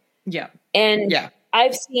way. Yeah. And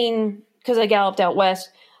I've seen, because I galloped out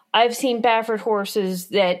west, I've seen Baffert horses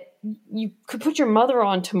that you could put your mother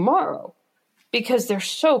on tomorrow because they're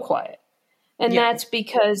so quiet. And that's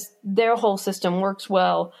because their whole system works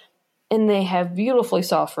well. And they have beautifully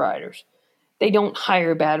soft riders. They don't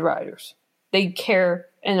hire bad riders. They care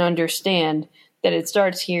and understand that it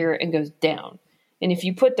starts here and goes down. And if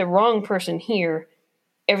you put the wrong person here,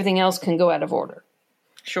 everything else can go out of order.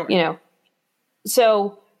 Sure. You know?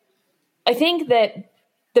 So I think that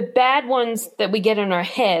the bad ones that we get in our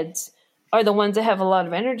heads are the ones that have a lot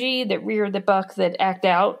of energy, that rear the buck, that act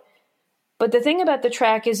out. But the thing about the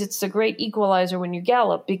track is it's a great equalizer when you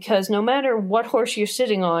gallop, because no matter what horse you're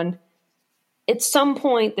sitting on, at some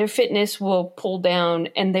point, their fitness will pull down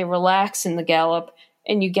and they relax in the gallop,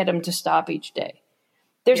 and you get them to stop each day.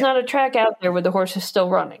 There's not a track out there where the horse is still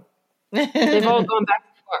running. They've all gone back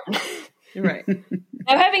to the farm. Right.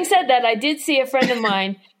 Now, having said that, I did see a friend of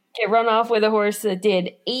mine get run off with a horse that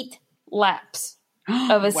did 8 laps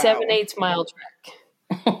of a 7/8 mile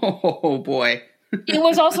track. Oh, boy. It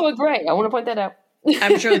was also a gray. I want to point that out.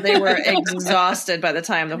 I'm sure they were exhausted by the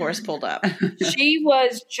time the horse pulled up. She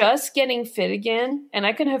was just getting fit again, and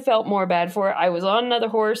I couldn't have felt more bad for her. I was on another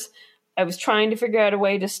horse. I was trying to figure out a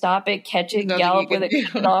way to stop it, catch it, gallop with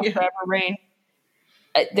it, cut it off, grab her rein.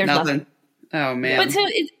 There's nothing. Oh, man. But so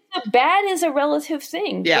bad is a relative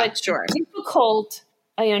thing. Yeah, but sure. Difficult,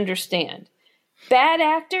 I understand. Bad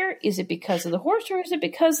actor, is it because of the horse or is it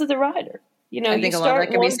because of the rider? You know, I think a lot of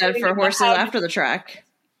that can be said for horses after the track.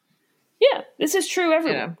 Yeah, this is true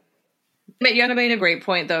everywhere. Yeah. You made a great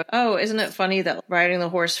point, though. Oh, isn't it funny that riding the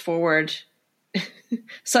horse forward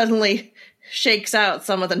suddenly shakes out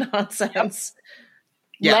some of the nonsense?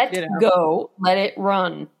 Yeah, let go. Let it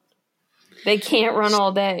run. They can't run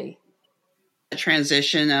all day. The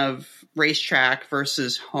transition of racetrack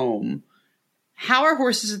versus home, how are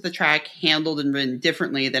horses at the track handled and ridden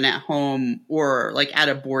differently than at home or like at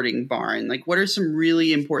a boarding barn? Like, what are some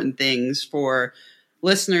really important things for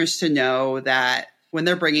listeners to know that when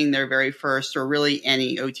they're bringing their very first or really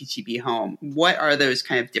any OTTB home, what are those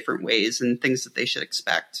kind of different ways and things that they should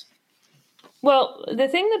expect? Well, the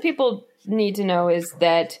thing that people need to know is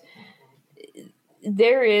that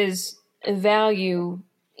there is a value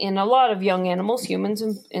in a lot of young animals, humans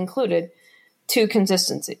included, to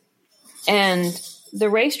consistency. And the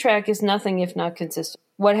racetrack is nothing if not consistent.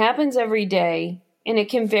 What happens every day, and it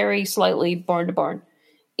can vary slightly barn to barn,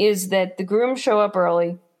 is that the grooms show up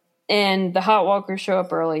early and the hot walkers show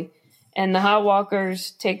up early. And the hot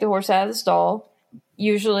walkers take the horse out of the stall,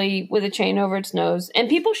 usually with a chain over its nose. And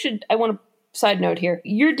people should, I want to side note here,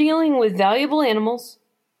 you're dealing with valuable animals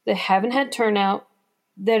that haven't had turnout,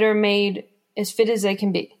 that are made as fit as they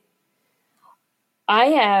can be. I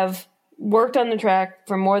have worked on the track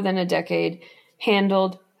for more than a decade,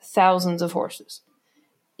 handled thousands of horses.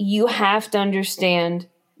 You have to understand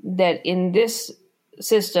that in this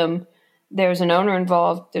system, there's an owner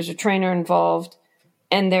involved, there's a trainer involved,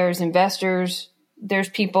 and there's investors, there's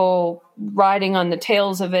people riding on the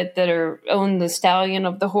tails of it that own the stallion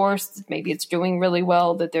of the horse. Maybe it's doing really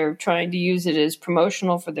well, that they're trying to use it as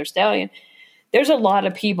promotional for their stallion. There's a lot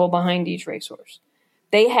of people behind each racehorse.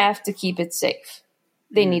 They have to keep it safe.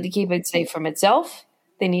 They need to keep it safe from itself.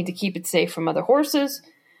 They need to keep it safe from other horses.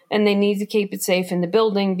 And they need to keep it safe in the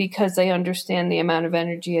building because they understand the amount of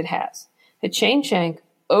energy it has. A chain shank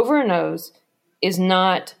over a nose is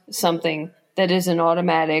not something that is an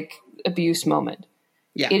automatic abuse moment.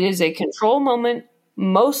 Yeah. It is a control moment,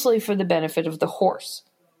 mostly for the benefit of the horse.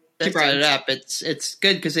 You brought it up. It's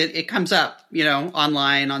good because it comes up,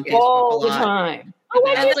 online on Facebook all a lot. The time.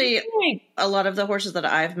 Actually, a lot of the horses that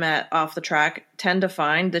I've met off the track tend to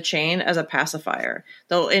find the chain as a pacifier.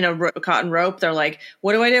 They'll, in a cotton rope, they're like,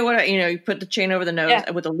 what do I do? You put the chain over the nose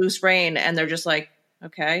with a loose rein, and they're just like,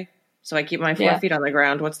 okay, so I keep my 4 feet on the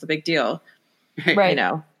ground. What's the big deal? Right.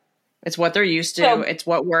 It's what they're used to. So, it's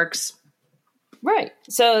what works. Right.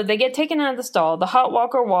 So they get taken out of the stall. The hot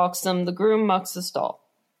walker walks them. The groom mucks the stall.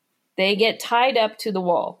 They get tied up to the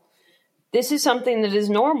wall. This is something that is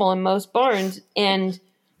normal in most barns, and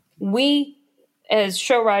we, as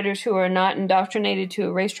show riders who are not indoctrinated to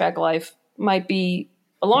a racetrack life, might be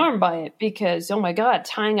alarmed by it because, oh my God,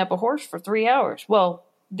 tying up a horse for 3 hours. Well,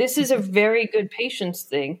 this is a very good patience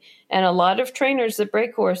thing, and a lot of trainers that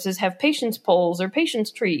break horses have patience poles or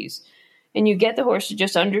patience trees, and you get the horse to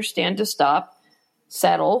just understand to stop,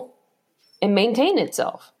 settle, and maintain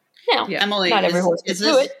itself. Now, Emily, not every horse can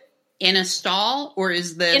do it. In a stall, or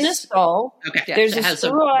is this in a stall? Okay, there's a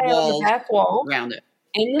screw eye on the back wall around it,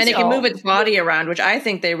 and it can move its body around, which I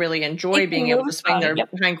think they really enjoy, being able to swing their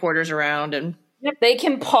hindquarters around. And they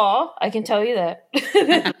can paw. I can tell you that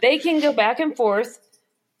they can go back and forth.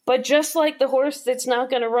 But just like the horse that's not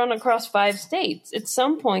going to run across 5 states, at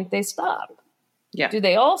some point they stop. Yeah. Do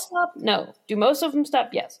they all stop? No. Do most of them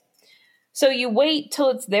stop? Yes. So you wait till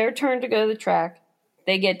it's their turn to go to the track.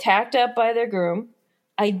 They get tacked up by their groom.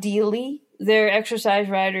 Ideally, their exercise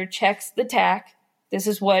rider checks the tack. This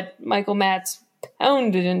is what Michael Matz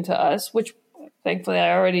pounded into us, which thankfully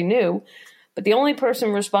I already knew. But the only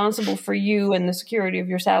person responsible for you and the security of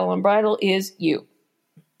your saddle and bridle is you.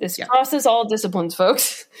 This crosses all disciplines,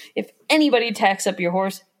 folks. If anybody tacks up your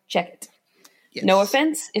horse, check it. Yes. No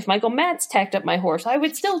offense. If Michael Matz tacked up my horse, I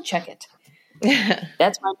would still check it.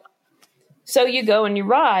 That's my job. So you go and you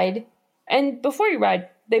ride, and before you ride,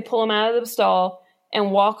 they pull him out of the stall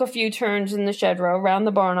and walk a few turns in the shed row around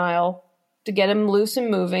the barn aisle to get him loose and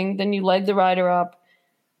moving. Then you leg the rider up.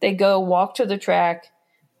 They go walk to the track.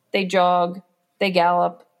 They jog. They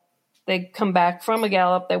gallop. They come back from a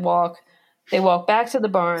gallop. They walk. They walk back to the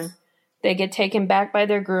barn. They get taken back by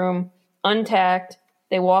their groom, untacked.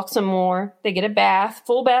 They walk some more. They get a bath,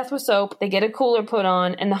 full bath with soap. They get a cooler put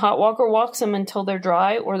on, and the hot walker walks them until they're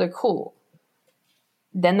dry or they're cool.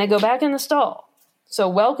 Then they go back in the stall. So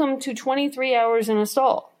welcome to 23 hours in a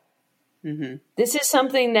stall. Mm-hmm. This is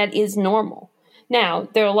something that is normal. Now,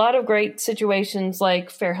 there are a lot of great situations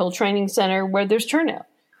like Fair Hill Training Center where there's turnout.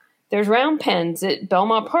 There's round pens at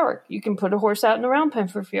Belmont Park. You can put a horse out in a round pen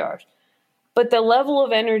for a few hours. But the level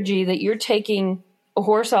of energy that you're taking a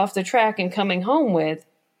horse off the track and coming home with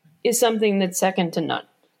is something that's second to none.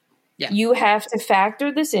 Yeah. You have to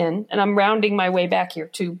factor this in, and I'm rounding my way back here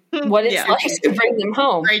to what it's like to bring them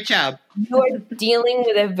home. Great job. You are dealing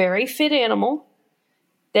with a very fit animal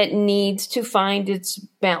that needs to find its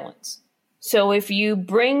balance. So if you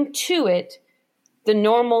bring to it the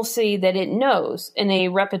normalcy that it knows in a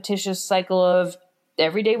repetitious cycle of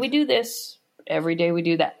every day we do this, every day we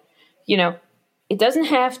do that. You know, it doesn't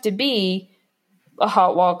have to be a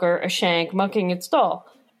hot walker, a shank, mucking its stall,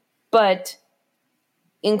 but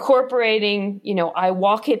incorporating, you know, I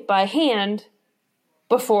walk it by hand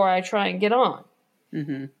before I try and get on.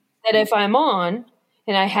 Mm-hmm. That if I'm on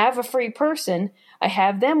and I have a free person, I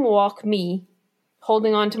have them walk me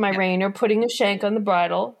holding on to my rein or putting a shank on the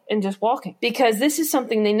bridle and just walking, because this is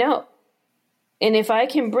something they know. And if I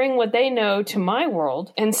can bring what they know to my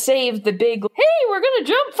world and save the big, hey, we're going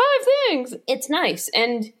to jump 5 things, it's nice.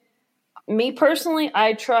 And me personally,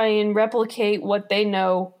 I try and replicate what they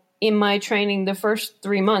know in my training the first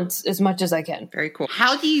 3 months as much as I can. Very cool.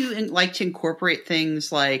 How do you like to incorporate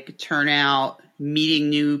things like turnout, meeting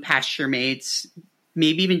new pasture mates,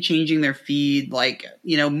 maybe even changing their feed, like,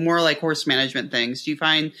 you know, more like horse management things? Do you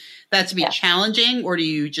find that to be challenging, or do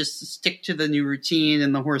you just stick to the new routine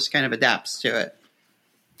and the horse kind of adapts to it?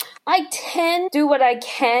 I tend to do what I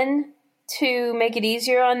can to make it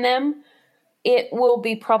easier on them. It will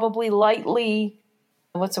be probably lightly,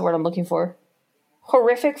 what's the word I'm looking for?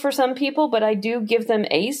 Horrific for some people, but I do give them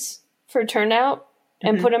ACE for turnout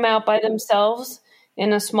and put them out by themselves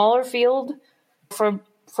in a smaller field for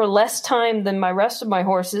less time than my rest of my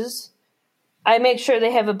horses. I make sure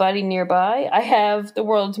they have a buddy nearby. I have the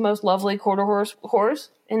world's most lovely quarter horse,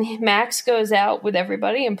 and Max goes out with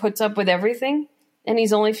everybody and puts up with everything, and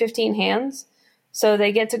he's only 15 hands, so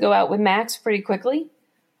they get to go out with Max pretty quickly,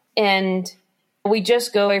 and we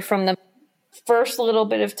just go away from the first little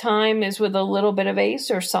bit of time is with a little bit of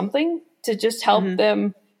ACE or something to just help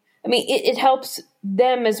them. I mean, it helps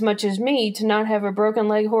them as much as me to not have a broken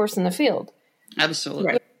leg horse in the field. Absolutely.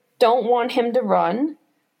 Right. Don't want him to run.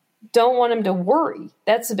 Don't want him to worry.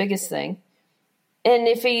 That's the biggest thing. And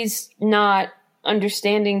if he's not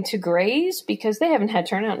understanding to graze, because they haven't had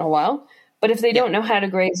turnout in a while, but if they don't know how to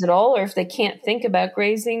graze at all, or if they can't think about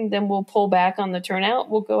grazing, then we'll pull back on the turnout.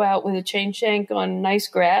 We'll go out with a chain shank on nice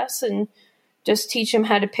grass and just teach him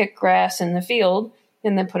how to pick grass in the field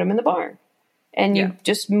and then put him in the barn. And you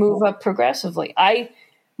just move up progressively.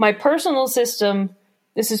 My personal system,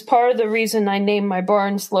 this is part of the reason I named my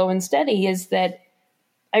barn Slow and Steady, is that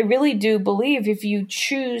I really do believe if you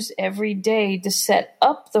choose every day to set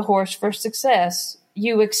up the horse for success,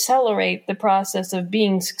 you accelerate the process of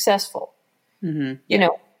being successful. Mm-hmm. You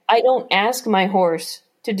know, I don't ask my horse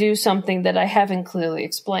to do something that I haven't clearly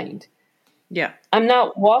explained. Yeah. I'm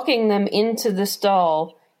not walking them into the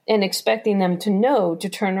stall and expecting them to know to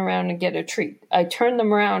turn around and get a treat. I turn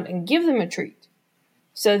them around and give them a treat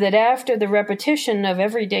so that after the repetition of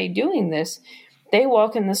every day doing this, they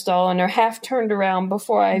walk in the stall and are half turned around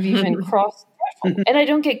before I've even crossed the threshold. And I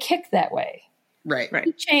don't get kicked that way. Right.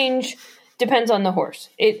 Change depends on the horse.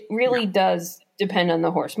 It really does depend on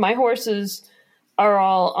the horse. My horses are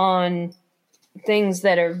all on things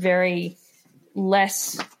that are very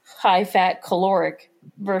less high-fat caloric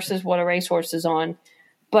versus what a racehorse is on.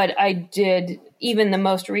 But I did, even the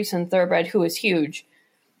most recent thoroughbred, who is huge,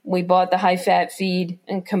 we bought the high-fat feed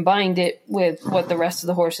and combined it with what the rest of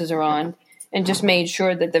the horses are on and just made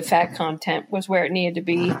sure that the fat content was where it needed to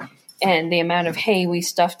be. And the amount of hay we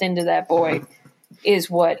stuffed into that boy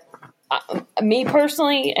is what, me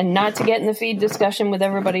personally, and not to get in the feed discussion with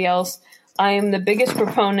everybody else, I am the biggest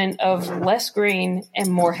proponent of less grain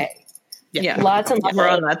and more hay. Yeah. Lots and lots We're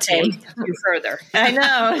on that team. Further. I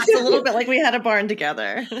know. It's a little bit like we had a barn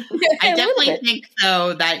together. I definitely think,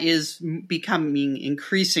 though, that is becoming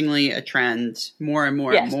increasingly a trend. More and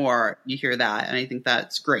more and more, you hear that. And I think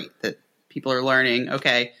that's great that people are learning,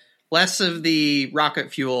 okay, less of the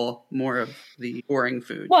rocket fuel, more of the boring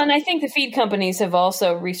food. Well, and I think the feed companies have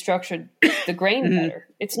also restructured the grain better.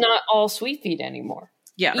 It's not all sweet feed anymore.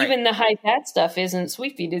 Yeah. Even the high fat stuff isn't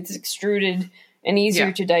sweet feed. It's extruded and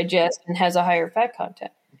easier to digest and has a higher fat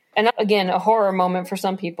content. And again, a horror moment for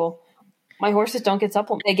some people. My horses don't get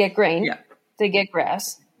supplements. They get grain, they get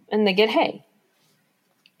grass, and they get hay.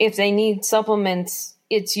 If they need supplements,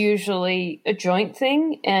 it's usually a joint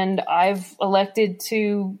thing, and I've elected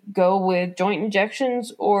to go with joint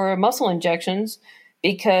injections or muscle injections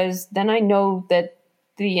because then I know that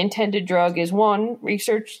the intended drug is, 1,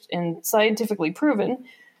 researched and scientifically proven,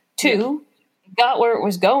 2, got where it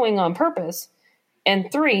was going on purpose,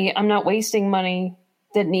 and 3, I'm not wasting money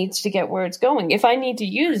that needs to get where it's going. If I need to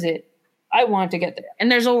use it, I want to get there.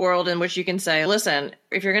 And there's a world in which you can say, listen,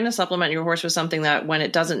 if you're going to supplement your horse with something that when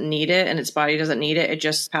it doesn't need it and its body doesn't need it, it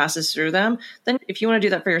just passes through them, then if you want to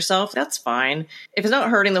do that for yourself, that's fine. If it's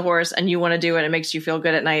not hurting the horse and you want to do it and it makes you feel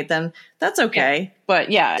good at night, then that's okay. Yeah.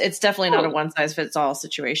 But yeah, it's definitely not a one-size-fits-all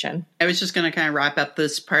situation. I was just going to kind of wrap up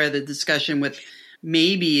this part of the discussion with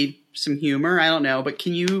maybe some humor. I don't know, but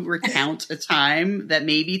can you recount a time that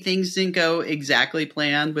maybe things didn't go exactly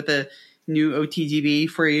planned with a new OTTB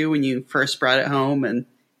for you when you first brought it home and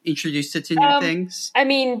introduced it to new things? I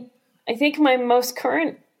mean, I think my most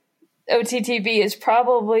current OTTB is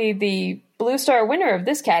probably the Blue Star winner of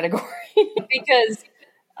this category because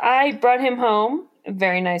I brought him home, a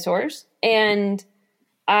very nice horse, and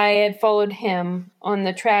I had followed him on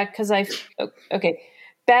the track because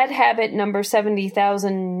bad habit number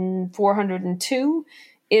 70,402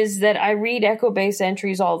 is that I read Echo-Base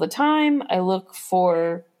entries all the time. I look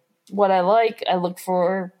for what I like. I look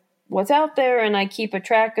for what's out there, and I keep a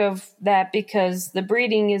track of that because the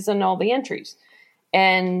breeding is in all the entries.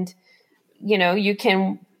 And, you know, you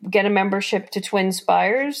can get a membership to Twin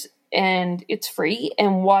Spires, and it's free,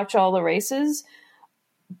 and watch all the races.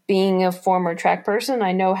 Being a former track person,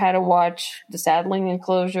 I know how to watch the saddling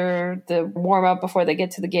enclosure, the warm-up before they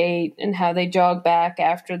get to the gate, and how they jog back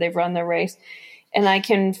after they've run their race. And I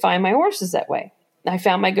can find my horses that way. I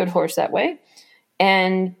found my good horse that way.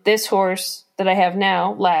 And this horse that I have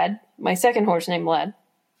now, Lad, my second horse named Lad,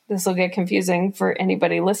 this will get confusing for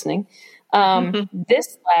anybody listening.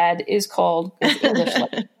 This Lad is called English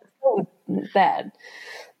Lad. Lad.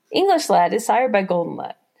 English Lad is sired by Golden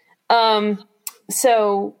Lad.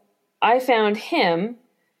 So I found him,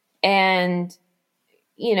 and,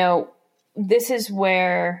 you know, this is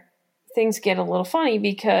where things get a little funny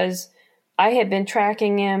because I had been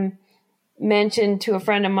tracking him, mentioned to a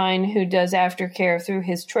friend of mine who does aftercare through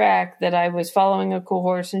his track that I was following a cool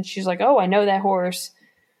horse, and she's like, oh, I know that horse.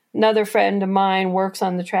 Another friend of mine works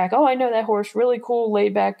on the track. Oh, I know that horse. Really cool,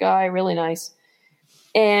 laid back guy, really nice.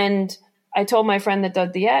 And I told my friend that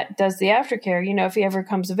does the aftercare, you know, if he ever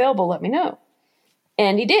comes available, let me know.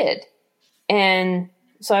 And he did. And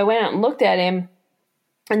so I went out and looked at him,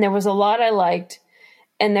 and there was a lot I liked,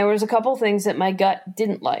 and there was a couple things that my gut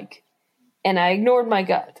didn't like, and I ignored my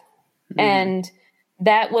gut. And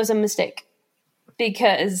that was a mistake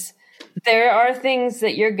because there are things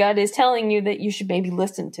that your gut is telling you that you should maybe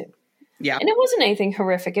listen to. Yeah. And it wasn't anything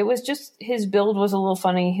horrific. It was just his build was a little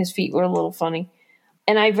funny. His feet were a little funny.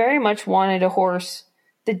 And I very much wanted a horse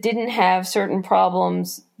that didn't have certain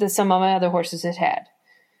problems that some of my other horses had had.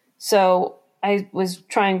 So I was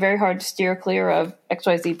trying very hard to steer clear of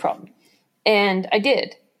XYZ problem. And I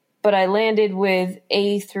did. But I landed with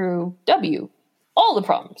A through W, all the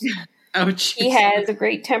problems. Oh, geez. He has a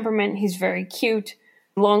great temperament. He's very cute.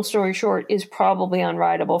 Long story short, is probably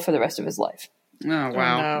unrideable for the rest of his life. Oh, wow.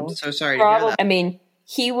 Oh, no. I'm so sorry to hear that. I mean,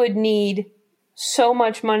 he would need so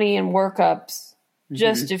much money in workups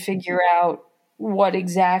just to figure out what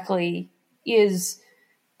exactly is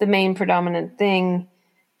the main predominant thing.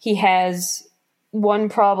 He has one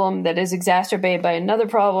problem that is exacerbated by another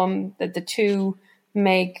problem that the two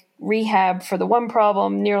make rehab for the one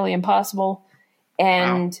problem nearly impossible.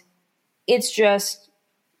 And it's just,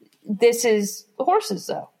 this is horses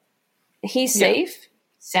though. He's safe,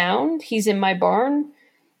 sound. He's in my barn.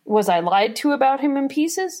 Was I lied to about him in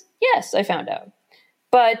pieces? Yes, I found out.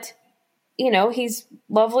 But, you know, he's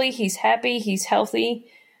lovely. He's happy. He's healthy.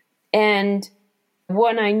 And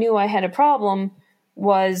when I knew I had a problem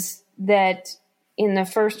was that in the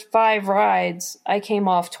first 5 rides, I came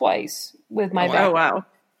off twice with my back. Oh, wow.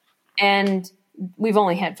 And we've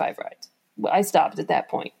only had 5 rides. I stopped at that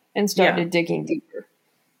point and started digging deeper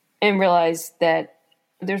and realized that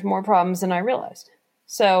there's more problems than I realized.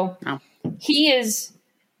 So he is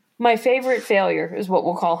my favorite failure is what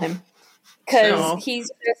we'll call him. Because he's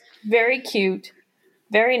just very cute,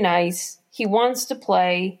 very nice. He wants to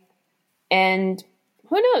play. And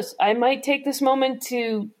who knows? I might take this moment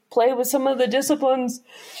to play with some of the disciplines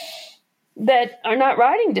that are not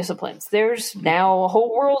riding disciplines. There's now a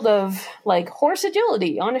whole world of like horse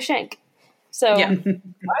agility on a shank. So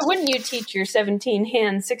why wouldn't you teach your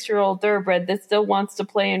 17-hand 6-year-old thoroughbred that still wants to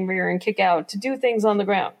play and rear and kick out to do things on the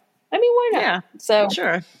ground? I mean, why not? Yeah, so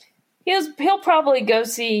sure. He'll probably go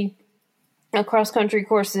see a cross-country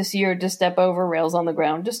course this year to step over rails on the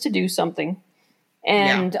ground just to do something.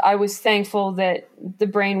 And I was thankful that the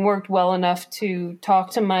brain worked well enough to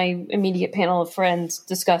talk to my immediate panel of friends,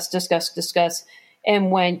 discuss,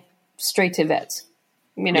 and went straight to vets.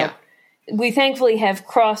 You know, we thankfully have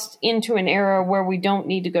crossed into an era where we don't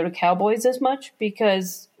need to go to cowboys as much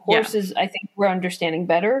because horses, I think we're understanding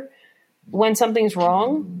better. When something's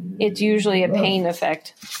wrong, it's usually a pain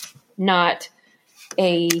effect, not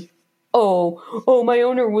a my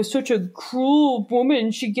owner was such a cruel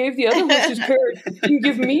woman. She gave the other horses carrots. She didn't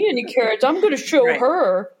give me any carrots. I'm going to show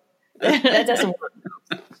her. That doesn't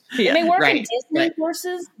work. It may work in Disney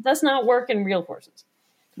horses. Does not work in real horses.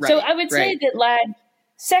 So I would say that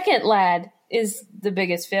second Lad is the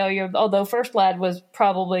biggest failure, although First Lad was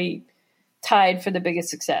probably tied for the biggest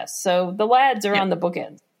success. So the lads are on the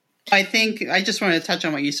bookends. I think I just wanted to touch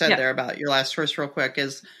on what you said there about your last horse real quick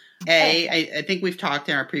is I think we've talked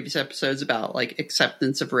in our previous episodes about like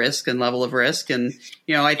acceptance of risk and level of risk. And,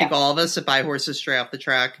 I think all of us that buy horses straight off the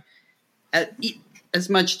track, as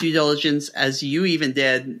much due diligence as you even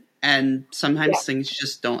did. And sometimes things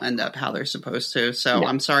just don't end up how they're supposed to. So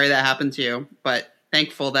I'm sorry that happened to you, but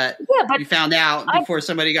thankful that you found out before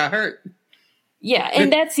somebody got hurt. Yeah.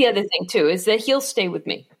 And that's the other thing too, is that he'll stay with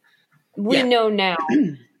me. We know now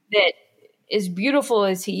that as beautiful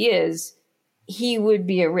as he is, he would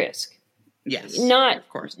be a risk. Yes. Of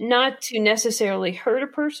course. Not to necessarily hurt a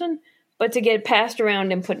person, but to get passed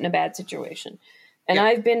around and put in a bad situation. And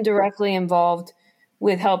I've been directly involved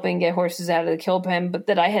with helping get horses out of the kill pen, but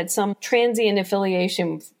that I had some transient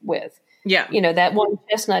affiliation with. Yeah. That one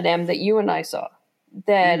chestnut M that you and I saw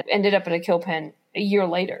that ended up in a kill pen a year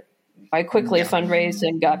later. I quickly fundraised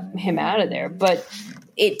and got him out of there. But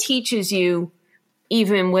it teaches you,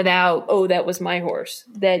 even without, that was my horse,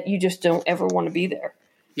 that you just don't ever want to be there.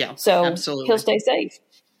 Yeah, so absolutely. He'll stay safe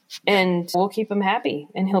and we'll keep him happy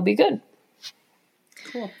and he'll be good.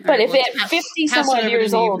 Cool. But if at 50 some odd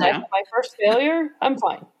years old after my first failure, I'm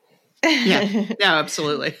fine. Yeah, no,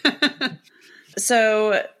 absolutely.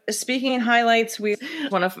 So speaking in highlights, we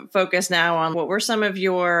want to focus now on what were some of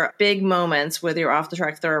your big moments with your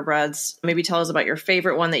off-the-track thoroughbreds. Maybe tell us about your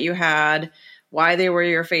favorite one that you had, why they were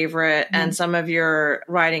your favorite, and some of your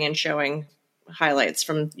riding and showing highlights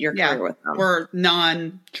from your career with them. Or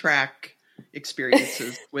non-track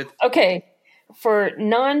experiences with... Okay, for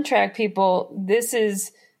non-track people, this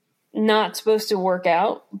is not supposed to work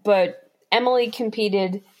out, but Emily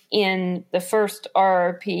competed in the first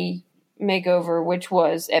RRP makeover, which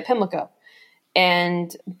was at Pimlico.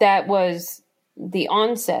 And that was the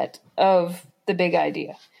onset of the big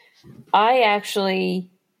idea. I actually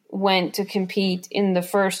went to compete in the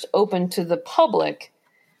first open to the public,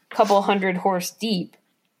 couple hundred horse deep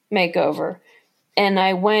makeover. And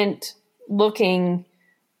I went looking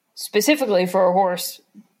specifically for a horse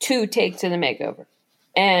to take to the makeover.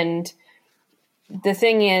 And the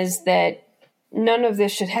thing is that none of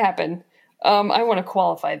this should happen. I want to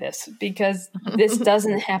qualify this because this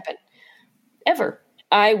doesn't happen ever.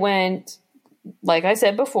 I went, like I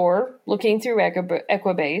said before, looking through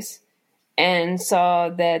Equibase and saw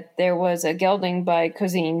that there was a gelding by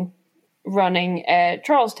Cosine running at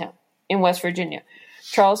Charlestown in West Virginia.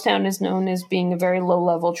 Charlestown is known as being a very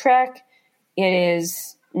low-level track. It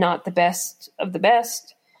is not the best of the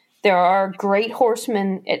best. There are great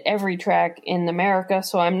horsemen at every track in America,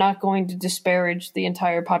 so I'm not going to disparage the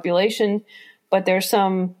entire population, but there's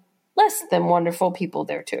some less than wonderful people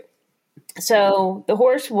there too. So the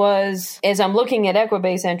horse was, as I'm looking at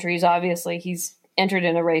Equibase entries, obviously he's entered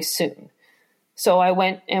in a race soon. So I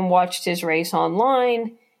went and watched his race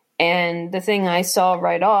online, and the thing I saw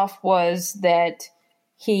right off was that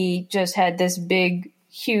he just had this big,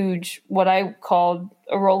 huge, what I called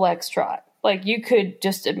a Rolex trot. Like, you could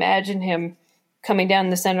just imagine him coming down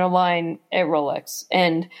the center line at Rolex.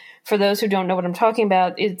 And for those who don't know what I'm talking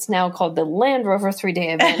about, it's now called the Land Rover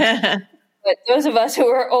 3-day event. But those of us who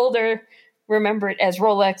are older remember it as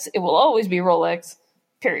Rolex. It will always be Rolex,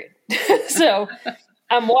 period. So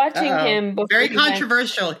I'm watching him. Very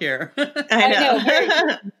controversial here. I know. Very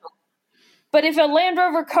controversial. But if a Land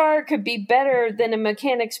Rover car could be better than a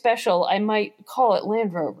mechanic special, I might call it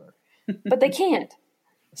Land Rover. But they can't.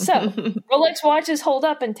 So, Rolex watches hold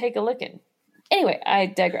up and take a licking. Anyway, I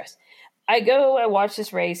digress. I watch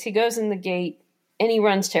this race. He goes in the gate, and he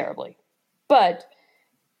runs terribly. But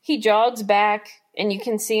he jogs back, and you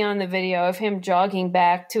can see on the video of him jogging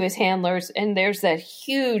back to his handlers, and there's that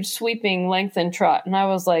huge sweeping lengthened trot. And I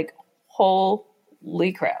was like,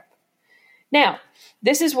 holy crap. Now,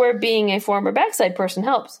 this is where being a former backside person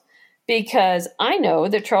helps, because I know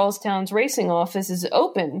that Charlestown's racing office is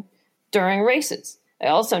open during races. I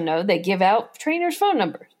also know they give out trainers' phone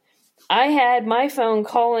numbers. I had my phone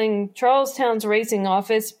calling Charlestown's racing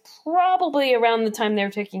office probably around the time they were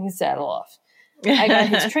taking his saddle off. I got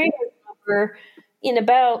his trainer's number in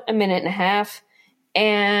about a minute and a half,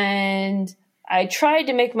 and I tried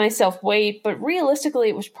to make myself wait, but realistically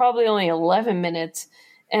it was probably only 11 minutes,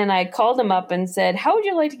 and I called him up and said, how would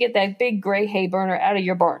you like to get that big gray hay burner out of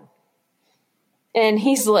your barn? And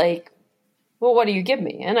he's like, well, what do you give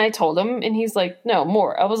me? And I told him, and he's like, no,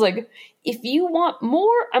 more. I was like, if you want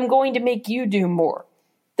more, I'm going to make you do more.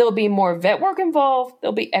 There'll be more vet work involved.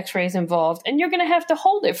 There'll be x-rays involved, and you're going to have to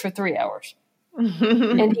hold it for 3 hours.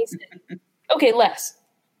 And he said, okay, less.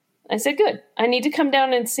 I said, good. I need to come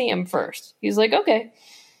down and see him first. He's like, okay.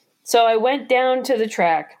 So I went down to the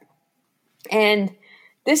track, and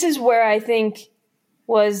this is where I think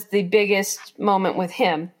was the biggest moment with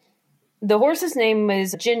him. The horse's name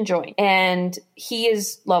is Gin Joint, and he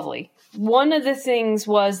is lovely. One of the things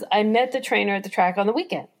was I met the trainer at the track on the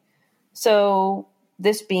weekend. So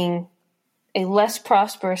this being a less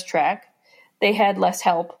prosperous track, they had less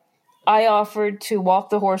help. I offered to walk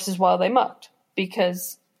the horses while they mucked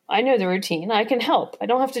because I know the routine. I can help. I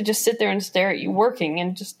don't have to just sit there and stare at you working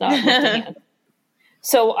and just not lift a hand.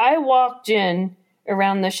 So I walked Gin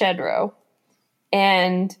around the shed row,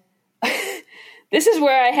 and this is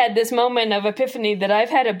where I had this moment of epiphany that I've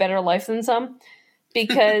had a better life than some,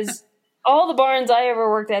 because all the barns I ever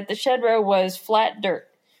worked at, the shed row was flat dirt.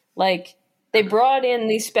 Like, they brought in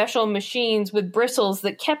these special machines with bristles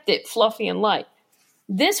that kept it fluffy and light.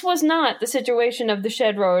 This was not the situation of the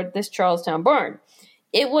shed row at this Charlestown barn.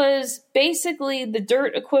 It was basically the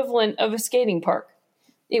dirt equivalent of a skating park.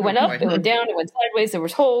 It went up, it went down, it went sideways, there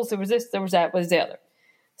was holes, there was this, there was that, was the other.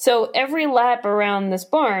 So every lap around this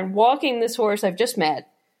barn, walking this horse I've just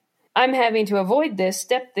met, I'm having to avoid this,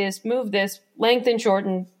 step this, move this, lengthen,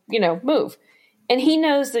 shorten, move. And he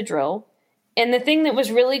knows the drill. And the thing that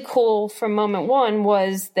was really cool from moment one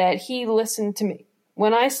was that he listened to me.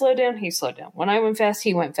 When I slowed down, he slowed down. When I went fast,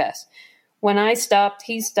 he went fast. When I stopped,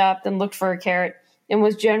 he stopped and looked for a carrot and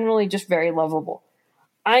was generally just very lovable.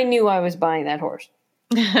 I knew I was buying that horse.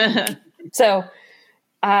 So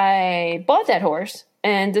I bought that horse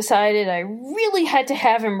and decided I really had to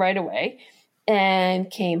have him right away, and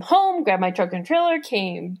came home, grabbed my truck and trailer,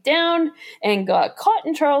 came down, and got caught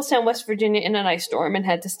in Charlestown, West Virginia in an ice storm and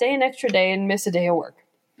had to stay an extra day and miss a day of work.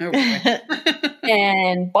 Okay.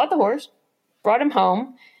 And bought the horse, brought him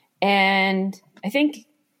home, and I think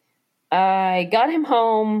I got him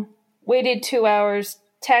home, waited 2 hours,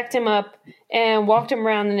 tacked him up, and walked him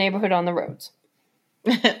around the neighborhood on the roads.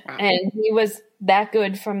 Wow. And he was that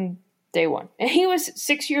good from day one. And he was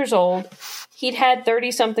 6 years old. He'd had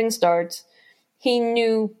 30-something starts. He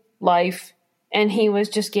knew life, and he was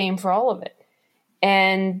just game for all of it.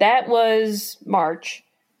 And that was March.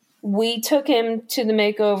 We took him to the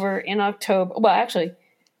makeover in October. Well, actually,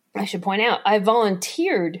 I should point out, I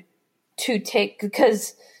volunteered to take,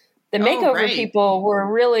 because the makeover people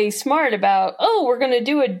were really smart about, we're going to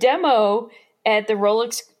do a demo at the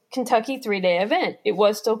Rolex Kentucky 3-day event. It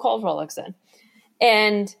was still called Rolex then.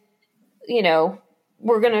 And,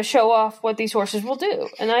 we're going to show off what these horses will do.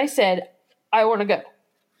 And I said, I want to go.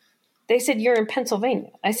 They said, you're in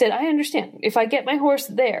Pennsylvania. I said, I understand. If I get my horse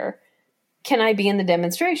there, can I be in the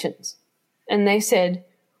demonstrations? And they said,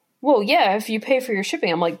 well, yeah, if you pay for your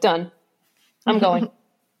shipping. I'm like, done. I'm going.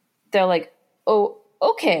 They're like, oh,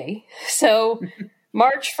 okay. So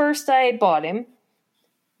March 1st, I bought him.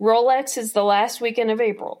 Rolex is the last weekend of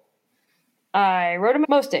April. I rode him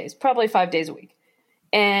most days, probably 5 days a week,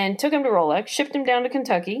 and took him to Rolex, shipped him down to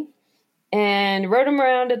Kentucky, and rode him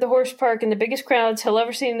around at the horse park in the biggest crowds he'll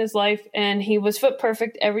ever seen in his life, and he was foot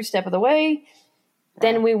perfect every step of the way. Wow.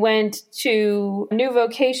 Then we went to New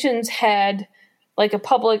Vocations, had like a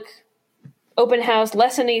public open house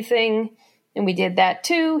lesson-y thing, and we did that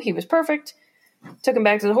too. He was perfect. Took him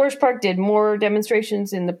back to the horse park, did more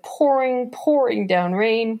demonstrations in the pouring down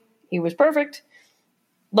rain. He was perfect.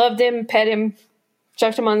 Loved him, pet him,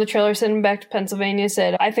 chucked him on the trailer, sent him back to Pennsylvania,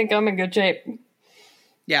 said, I think I'm in good shape.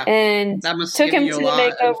 Yeah, and that must took give him you to a the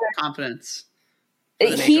lot makeover. Of confidence.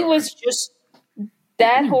 He was just,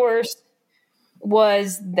 that horse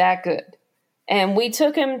was that good. And we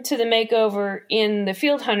took him to the makeover in the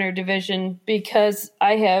Field Hunter division because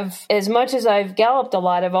I have, as much as I've galloped a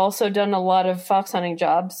lot, I've also done a lot of fox hunting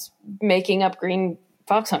jobs, making up green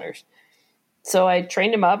fox hunters. So I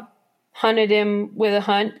trained him up, hunted him with a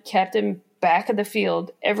hunt, kept him back of the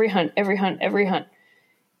field, every hunt.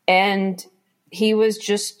 And he was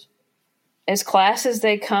just as class as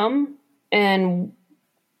they come, and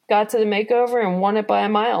got to the makeover and won it by a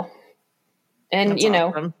mile. And, That's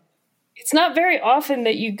awesome. It's not very often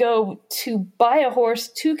that you go to buy a horse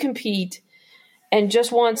to compete and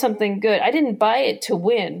just want something good. I didn't buy it to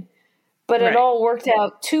win, but It all worked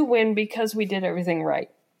out to win because we did everything right.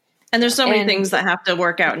 And there's so many things that have to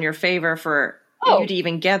work out in your favor for you to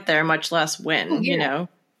even get there, much less win,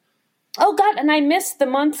 Oh, God, and I missed the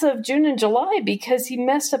months of June and July because he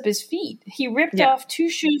messed up his feet. He ripped off 2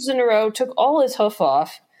 shoes in a row, took all his hoof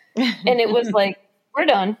off, and it was like, we're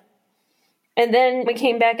done. And then we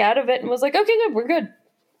came back out of it and was like, okay, good, we're good.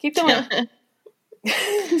 Keep going.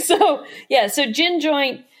 So Gin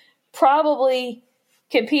Joint, probably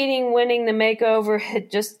competing, winning the makeover,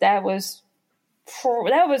 that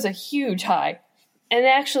was a huge high. And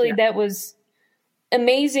actually that was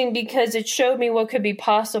amazing because it showed me what could be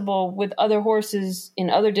possible with other horses in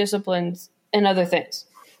other disciplines and other things.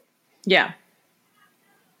 Yeah.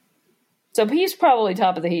 So he's probably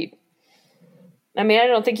top of the heap. I mean, I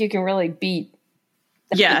don't think you can really beat.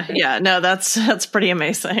 Yeah. No, that's pretty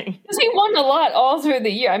amazing. Because he won a lot all through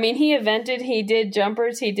the year. I mean, he evented, he did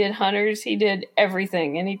jumpers, he did hunters, he did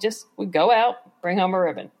everything. And he just would go out, bring home a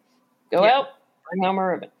ribbon. Go out, bring home a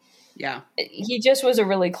ribbon. Yeah. He just was a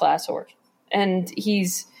really class horse. And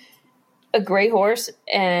he's a great horse.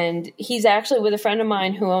 And he's actually with a friend of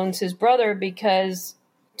mine who owns his brother because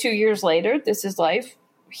 2 years later, this is life,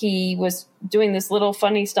 he was doing this little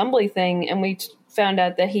funny stumbly thing. And we found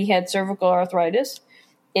out that he had cervical arthritis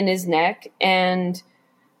in his neck, and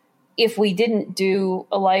if we didn't do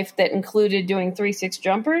a life that included doing 3-6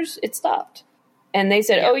 jumpers, it stopped. And they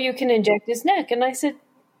said, "Oh, you can inject his neck." And I said,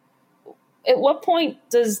 at what point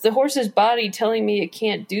does the horse's body telling me it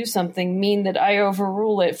can't do something mean that I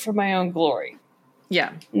overrule it for my own glory?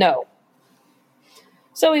 Yeah. No.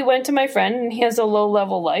 So he went to my friend, and he has a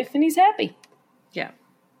low-level life, and he's happy. Yeah.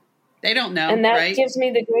 They don't know, and that right? gives me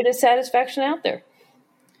the greatest satisfaction out there.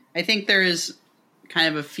 I think there is kind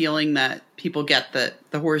of a feeling that people get that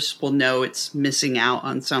the horse will know it's missing out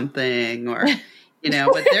on something, or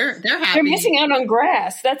but they're happy. They're missing out on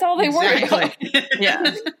grass. That's all they worry about.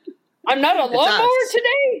 Yeah. I'm not a lawnmower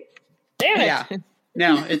today. Damn it. Yeah.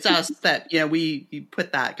 No, it's us that we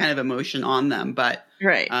put that kind of emotion on them, but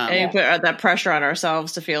right. And you put that pressure on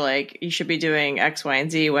ourselves to feel like you should be doing X, Y, and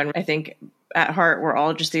Z. When I think at heart we're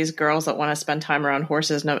all just these girls that want to spend time around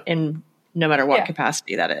horses, no matter what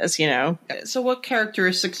capacity that is, So what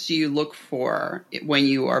characteristics do you look for when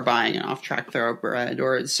you are buying an off-track thoroughbred,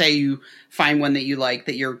 or say you find one that you like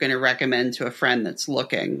that you're going to recommend to a friend that's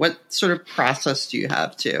looking? What sort of process do you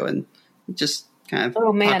have to? And just kind of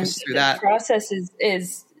talk us through that. The process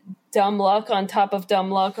is dumb luck on top of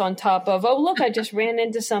dumb luck on top of, oh, look, I just ran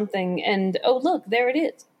into something, and oh, look, there it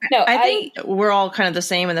is. No, I think we're all kind of the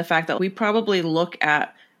same in the fact that we probably look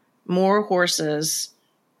at more horses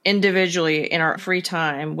individually in our free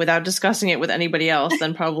time without discussing it with anybody else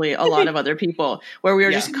than probably a lot of other people, where we are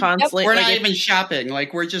just constantly we're not even shopping,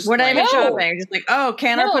 like we're not even shopping, just like, oh,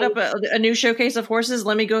 I put up a new showcase of horses,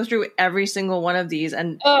 let me go through every single one of these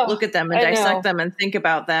and look at them and dissect them and think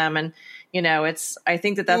about them. And I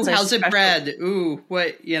think that's how's it bred? Ooh,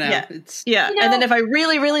 what it's and then if I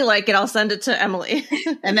really, really like it, I'll send it to Emily.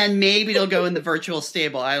 And then maybe it'll go in the virtual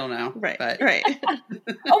stable. I don't know. Right. But. Right.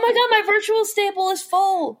 Oh my God, my virtual stable is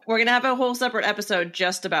full. We're going to have a whole separate episode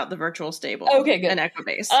just about the virtual stable. Okay, good. And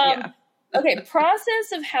Equibase. Okay,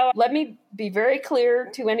 process of how, let me be very clear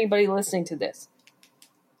to anybody listening to this.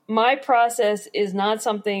 My process is not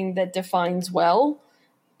something that defines well,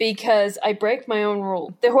 because I break my own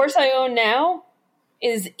rule. The horse I own now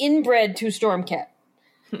is inbred to Stormcat.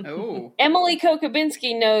 Oh. Emily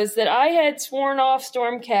Kokobinski knows that I had sworn off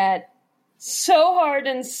Stormcat so hard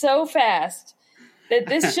and so fast that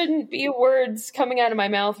this shouldn't be words coming out of my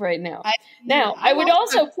mouth right now. I would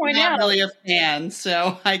also point out... I'm not really a fan,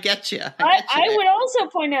 so I get you. I would also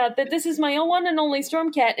point out that this is my one and only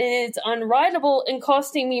Stormcat, and it's unrideable and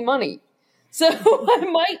costing me money. So I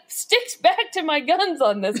might stick back to my guns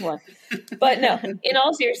on this one. But no, in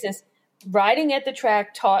all seriousness, riding at the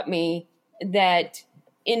track taught me that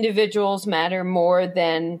individuals matter more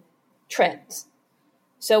than trends.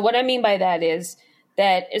 So what I mean by that is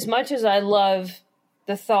that as much as I love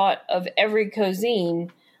the thought of every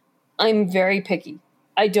cuisine, I'm very picky.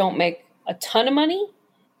 I don't make a ton of money,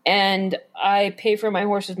 and I pay for my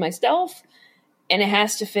horses myself. And it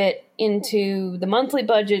has to fit into the monthly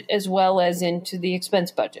budget as well as into the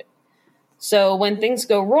expense budget. So when things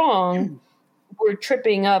go wrong, we're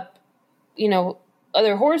tripping up,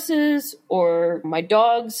 other horses or my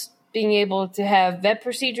dogs being able to have vet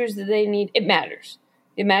procedures that they need. It matters.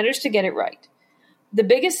 It matters to get it right. The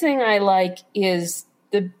biggest thing I like is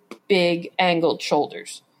the big angled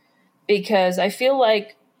shoulders, because I feel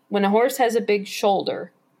like when a horse has a big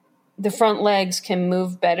shoulder, the front legs can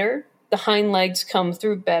move better. The hind legs come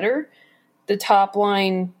through better. The top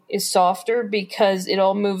line is softer because it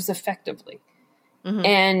all moves effectively. Mm-hmm.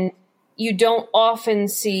 And you don't often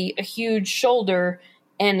see a huge shoulder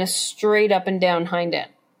and a straight up and down hind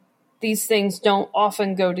end. These things don't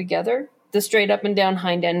often go together. The straight up and down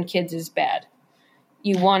hind end kids is bad.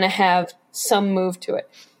 You want to have some move to it.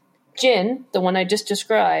 Jin, the one I just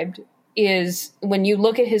described, is when you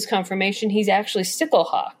look at his conformation, he's actually sickle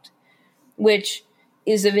hocked, which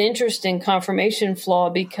is an interesting conformation flaw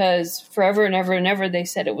because forever and ever and ever they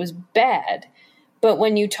said it was bad. But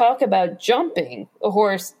when you talk about jumping a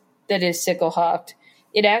horse that is sickle hocked,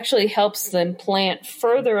 it actually helps them plant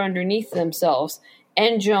further underneath themselves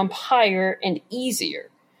and jump higher and easier.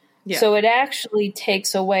 Yeah. So it actually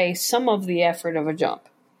takes away some of the effort of a jump.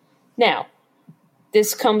 Now,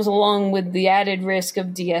 this comes along with the added risk of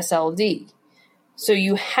DSLD. So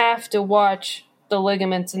you have to watch the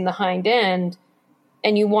ligaments in the hind end,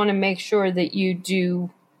 and you want to make sure that you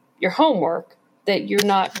do your homework, that you're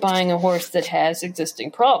not buying a horse that has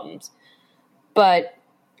existing problems. But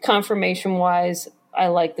conformation-wise, I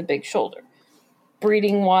like the big shoulder.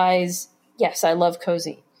 Breeding-wise, yes, I love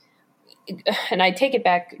Cozine. And I take it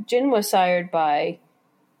back. Jin was sired by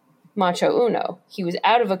Macho Uno. He was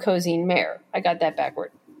out of a Cozine mare. I got that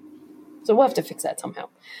backward. So we'll have to fix that somehow.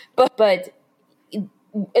 But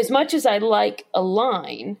as much as I like a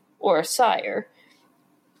line or a sire,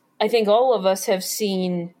 I think all of us have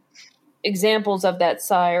seen examples of that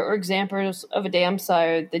sire or examples of a dam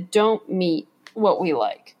sire that don't meet what we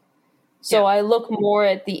like. So I look more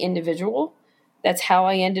at the individual. That's how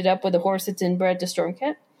I ended up with a horse that's inbred to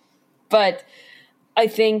Stormcat. But I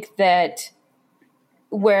think that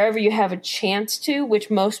wherever you have a chance to, which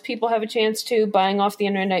most people have a chance to, buying off the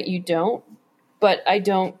internet, you don't. But I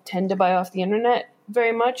don't tend to buy off the internet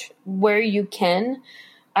very much. Where you can,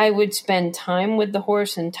 I would spend time with the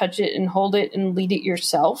horse and touch it and hold it and lead it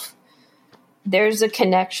yourself. There's a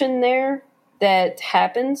connection there that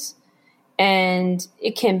happens, and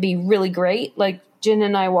it can be really great. Like Jen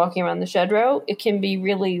and I walking around the shed row, it can be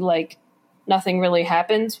really like nothing really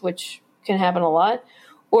happens, which can happen a lot.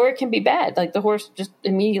 Or it can be bad. Like the horse just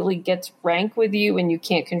immediately gets rank with you and you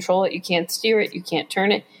can't control it. You can't steer it. You can't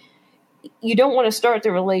turn it. You don't want to start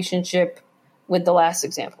the relationship with the last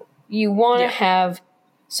example. You want to have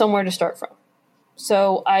somewhere to start from.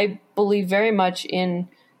 So I believe very much in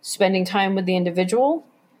spending time with the individual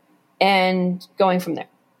and going from there.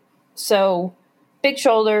 So big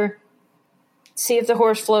shoulder, see if the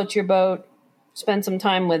horse floats your boat, spend some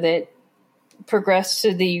time with it, progress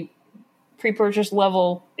to the pre-purchase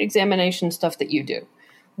level examination stuff that you do,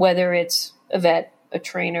 whether it's a vet, a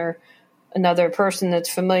trainer, another person that's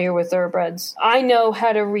familiar with thoroughbreds. I know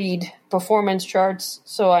how to read performance charts,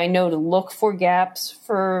 so I know to look for gaps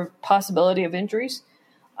for possibility of injuries.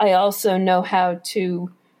 I also know how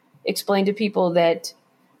to explain to people that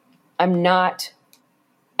I'm not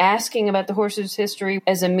asking about the horse's history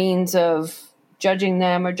as a means of judging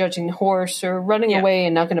them or judging the horse or running away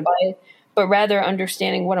and not going to buy it, but rather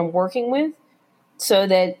understanding what I'm working with so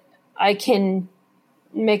that I can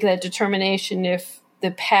make that determination if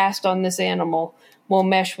the past on this animal will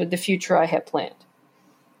mesh with the future I have planned.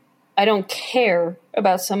 I don't care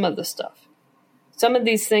about some of the stuff. Some of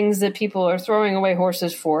these things that people are throwing away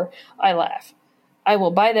horses for, I laugh. I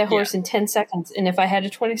will buy that horse in 10 seconds, and if I had a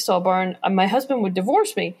 20-stall barn, my husband would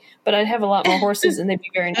divorce me, but I'd have a lot more horses, and they'd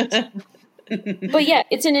be very nice. But yeah,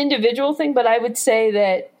 it's an individual thing, but I would say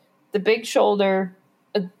that the big shoulder,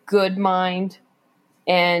 a good mind,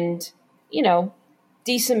 and,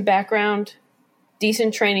 decent background,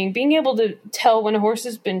 decent training, being able to tell when a horse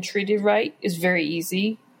has been treated right is very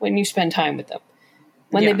easy when you spend time with them.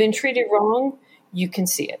 When they've been treated wrong, you can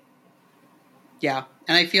see it. Yeah,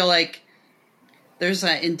 and I feel like there's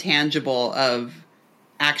that intangible of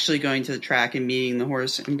actually going to the track and meeting the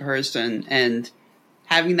horse in person and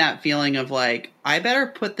having that feeling of like, I better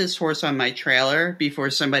put this horse on my trailer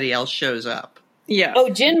before somebody else shows up. Yeah. Oh,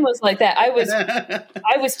 Jen was like that. I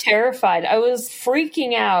was terrified. I was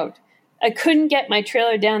freaking out. I couldn't get my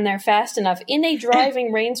trailer down there fast enough in a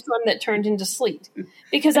driving rainstorm that turned into sleet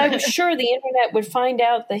because I was sure the internet would find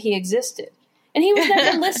out that he existed. And he was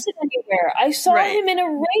never listed anywhere. I saw him in a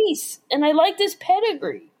race, and I liked his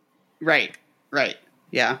pedigree. Right.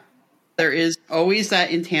 Yeah. There is always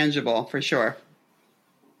that intangible, for sure.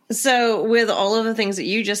 So with all of the things that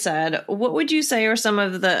you just said, what would you say are some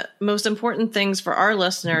of the most important things for our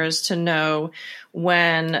listeners to know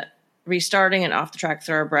when restarting an off-the-track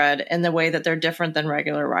thoroughbred in the way that they're different than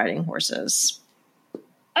regular riding horses?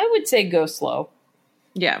 I would say go slow.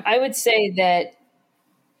 Yeah. I would say that,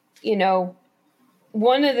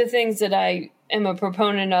 one of the things that I am a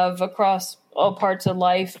proponent of across all parts of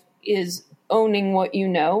life is owning what you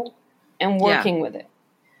know and working with it.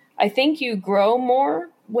 I think you grow more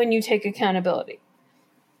when you take accountability.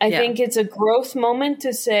 I think it's a growth moment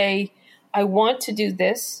to say, I want to do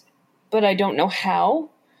this, but I don't know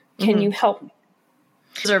how. Can you help me?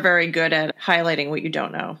 Those are very good at highlighting what you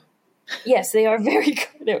don't know. Yes, they are very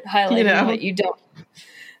good at highlighting what you don't know.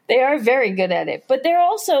 They are very good at it. But they're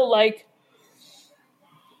also like,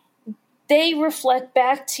 they reflect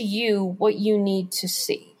back to you what you need to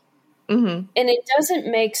see. Mm-hmm. And it doesn't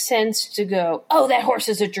make sense to go, oh, that horse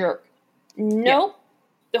is a jerk. Nope.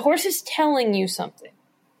 The horse is telling you something.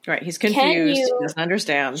 Right. He's confused. He doesn't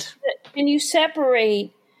understand. And you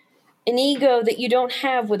separate an ego that you don't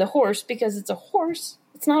have with a horse because it's a horse.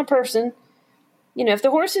 It's not a person. You know, if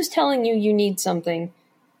the horse is telling you you need something,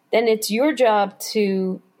 then it's your job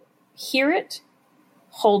to hear it,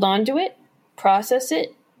 hold on to it, process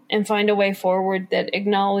it, and find a way forward that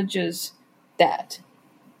acknowledges that.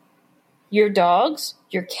 Your dogs,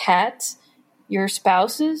 your cats, your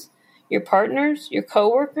spouses, your partners, your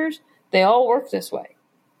coworkers, they all work this way.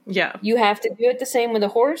 Yeah. You have to do it the same with a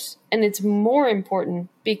horse, and it's more important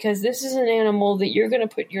because this is an animal that you're going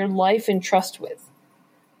to put your life in trust with.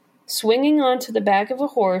 Swinging onto the back of a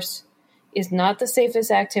horse is not the safest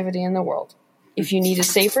activity in the world. If you need a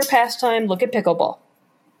safer pastime, look at pickleball.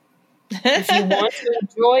 If you want to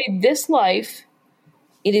enjoy this life,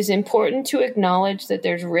 it is important to acknowledge that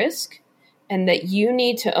there's risk and that you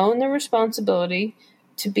need to own the responsibility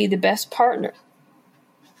to be the best partner.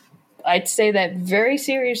 I'd say that very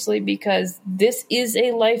seriously because this is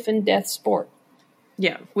a life and death sport.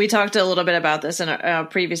 Yeah, we talked a little bit about this in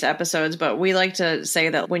previous episodes, but we like to say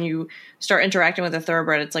that when you start interacting with a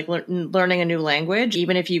thoroughbred, it's like learning a new language.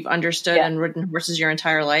 Even if you've understood and ridden horses your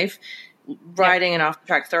entire life, riding an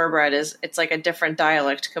off-the-track thoroughbred it's like a different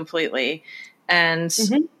dialect completely. And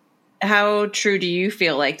how true do you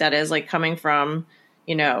feel like that is, like coming from,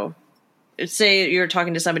 you know, say you're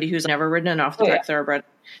talking to somebody who's never ridden an off-the-track thoroughbred.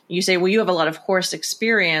 You say, well, you have a lot of horse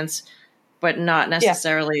experience, but not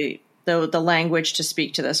necessarily the language to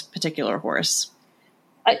speak to this particular horse.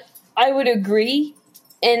 I would agree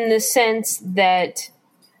in the sense that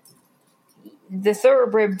the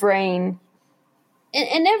thoroughbred brain,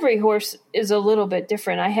 and every horse is a little bit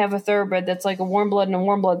different. I have a thoroughbred that's like a warm blood and a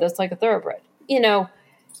warm blood that's like a thoroughbred. You know,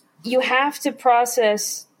 you have to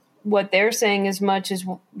process what they're saying as much as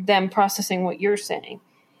them processing what you're saying.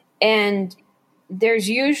 And there's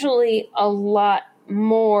usually a lot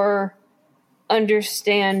more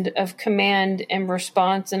understand of command and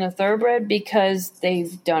response in a thoroughbred because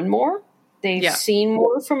they've done more. They've seen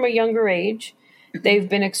more from a younger age. They've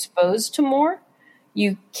been exposed to more.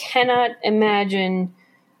 You cannot imagine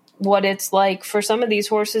what it's like for some of these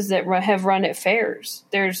horses that have run at fairs.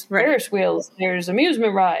 There's Ferris wheels. There's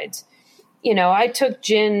amusement rides. You know, I took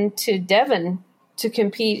Jin to Devon to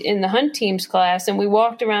compete in the hunt teams class, and we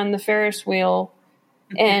walked around the Ferris wheel,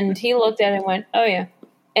 and he looked at it and went, oh, yeah.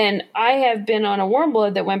 And I have been on a warm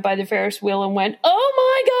blood that went by the Ferris wheel and went, oh,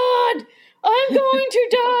 my God, I'm going to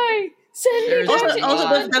die. Send me back to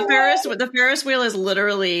also, the Ferris wheel is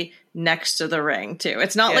literally next to the ring, too.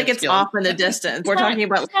 It's not like it's off in the distance. We're talking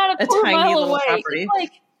about a tiny little property.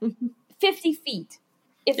 It's like 50 feet,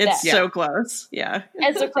 if that. It's so close, yeah.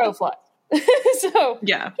 As the crow flies. I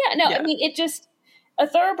mean, it just, a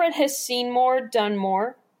thoroughbred has seen more, done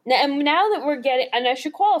more. Now that we're getting, and I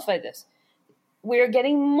should qualify this, we're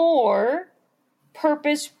getting more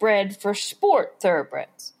purpose-bred for sport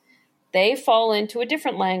thoroughbreds. They fall into a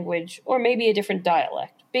different language or maybe a different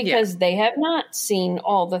dialect because they have not seen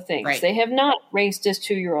all the things. Right. They have not raced as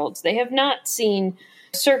 2-year-olds. They have not seen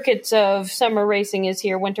circuits of summer racing is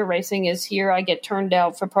here, winter racing is here, I get turned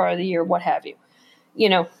out for part of the year, what have you. You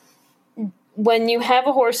know, when you have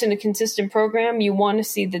a horse in a consistent program, you want to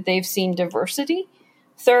see that they've seen diversity.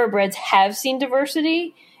 Thoroughbreds have seen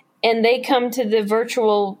diversity, and they come to the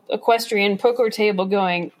virtual equestrian poker table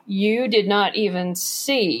going, you did not even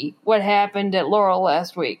see what happened at Laurel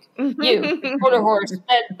last week. You, quarter horse,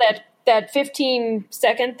 that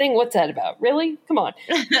 15-second thing, what's that about? Really? Come on.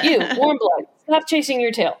 You, warm blood, stop chasing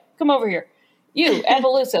your tail. Come over here. You,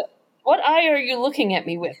 Appaloosa, what eye are you looking at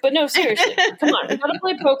me with? But no, seriously, come on. I gotta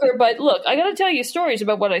play poker, but look, I gotta tell you stories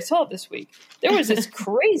about what I saw this week. There was this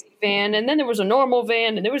crazy van, and then there was a normal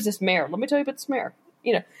van, and there was this mare. Let me tell you about this mare.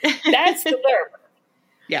 You know, that's the thoroughbred.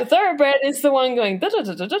 The thoroughbred is the one going,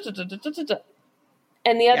 da-da-da-da-da-da-da-da-da.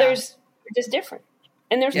 And the others are just different.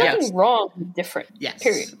 And there's nothing wrong with different,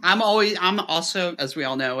 period. I'm also, as we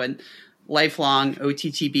all know, a lifelong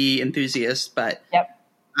OTTB enthusiast, but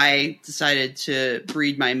I decided to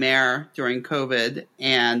breed my mare during COVID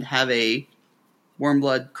and have a warm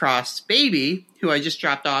blood crossed baby who I just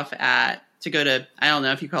dropped off to go to, I don't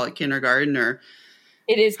know if you call it kindergarten or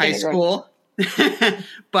it is high school.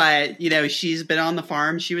 But, you know, she's been on the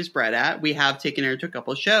farm she was bred at. We have taken her to a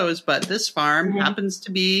couple of shows, but this farm happens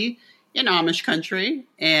to be in Amish country,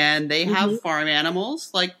 and they have farm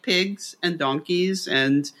animals like pigs and donkeys,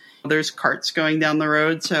 and there's carts going down the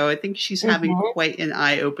road. So I think she's having quite an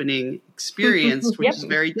eye-opening experience, which is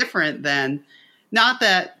very different than, not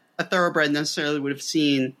that a thoroughbred necessarily would have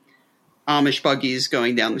seen Amish buggies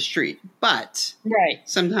going down the street, but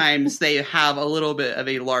sometimes they have a little bit of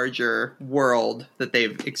a larger world that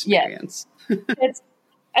they've experienced.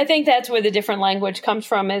 I think that's where the different language comes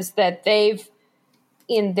from, is that they've,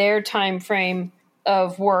 in their time frame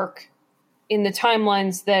of work, in the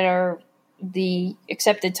timelines that are the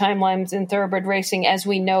accepted timelines in thoroughbred racing as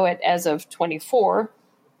we know it as of 24,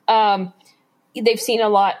 they've seen a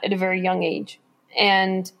lot at a very young age.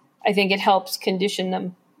 And I think it helps condition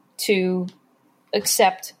them to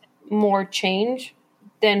accept more change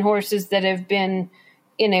than horses that have been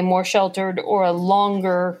in a more sheltered or a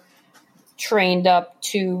longer trained up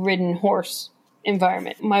to ridden horse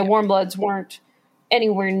environment. My warm bloods weren't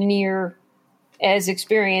anywhere near as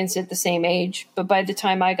experienced at the same age, but by the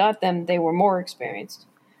time I got them, they were more experienced.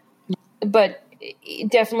 But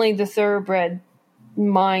definitely the thoroughbred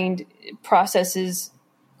mind processes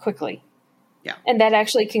quickly. Yeah. And that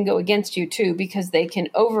actually can go against you too, because they can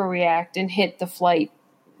overreact and hit the flight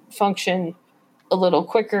function a little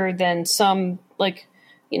quicker than some, like,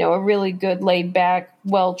 you know, a really good laid back,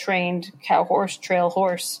 well-trained cow horse, trail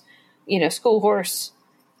horse, you know, school horse.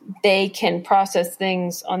 They can process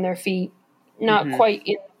things on their feet, not quite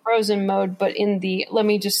in frozen mode, but in the, let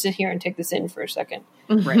me just sit here and take this in for a second.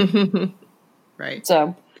 Right. Right.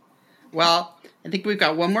 So, well, I think we've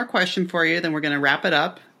got one more question for you, then we're going to wrap it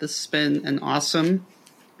up. This has been an awesome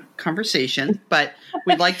conversation, but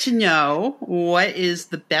we'd like to know, what is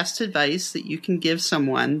the best advice that you can give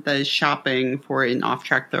someone that is shopping for an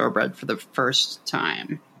off-track thoroughbred for the first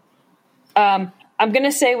time? I'm going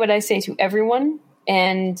to say what I say to everyone,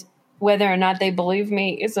 and whether or not they believe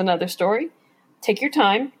me is another story. Take your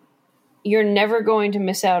time. You're never going to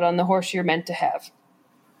miss out on the horse you're meant to have.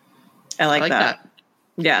 I like that.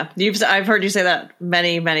 Yeah. I've heard you say that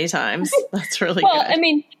many, many times. That's really good. I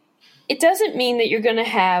mean, it doesn't mean that you're going to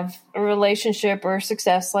have a relationship or a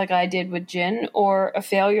success like I did with Jin, or a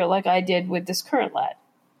failure like I did with this current lad.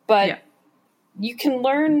 But you can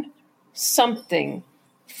learn something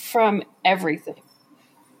from everything.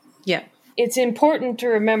 Yeah. It's important to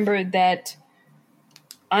remember that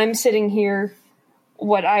I'm sitting here,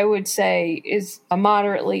 what I would say is a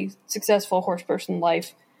moderately successful horse person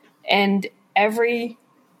life, and every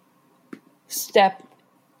step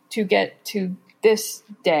to get to this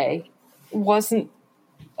day wasn't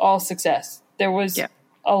all success. There was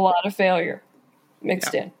a lot of failure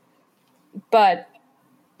mixed in. But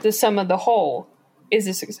the sum of the whole is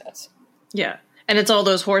a success. Yeah. And it's all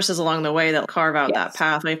those horses along the way that carve out that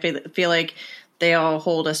path. I feel like they all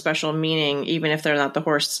hold a special meaning, even if they're not the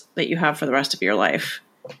horse that you have for the rest of your life.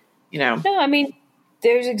 You know? No, I mean,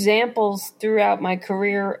 there's examples throughout my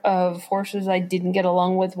career of horses I didn't get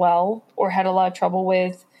along with well, or had a lot of trouble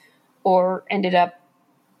with, or ended up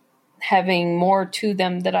having more to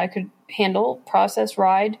them that I could handle, process,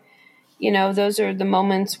 ride. You know, those are the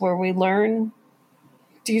moments where we learn,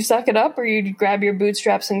 do you suck it up, or you grab your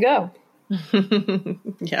bootstraps and go?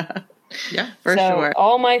 Yeah, for sure.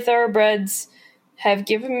 All my thoroughbreds have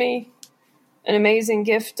given me an amazing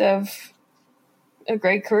gift of a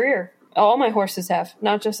great career. All my horses have,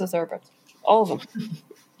 not just the thoroughbreds. All of them.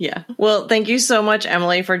 Yeah. Well, thank you so much,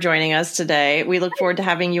 Emily, for joining us today. We look forward to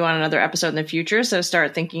having you on another episode in the future, so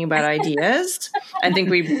start thinking about ideas. I think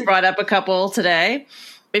we brought up a couple today.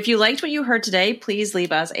 If you liked what you heard today, please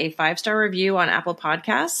leave us a 5-star review on Apple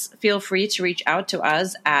Podcasts. Feel free to reach out to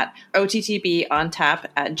us at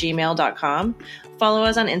OTTBontap@gmail.com. Follow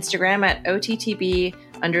us on Instagram at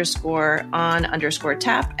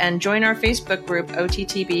OTTB_on_tap, and join our Facebook group,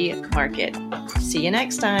 OTTB Market. See you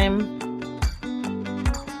next time.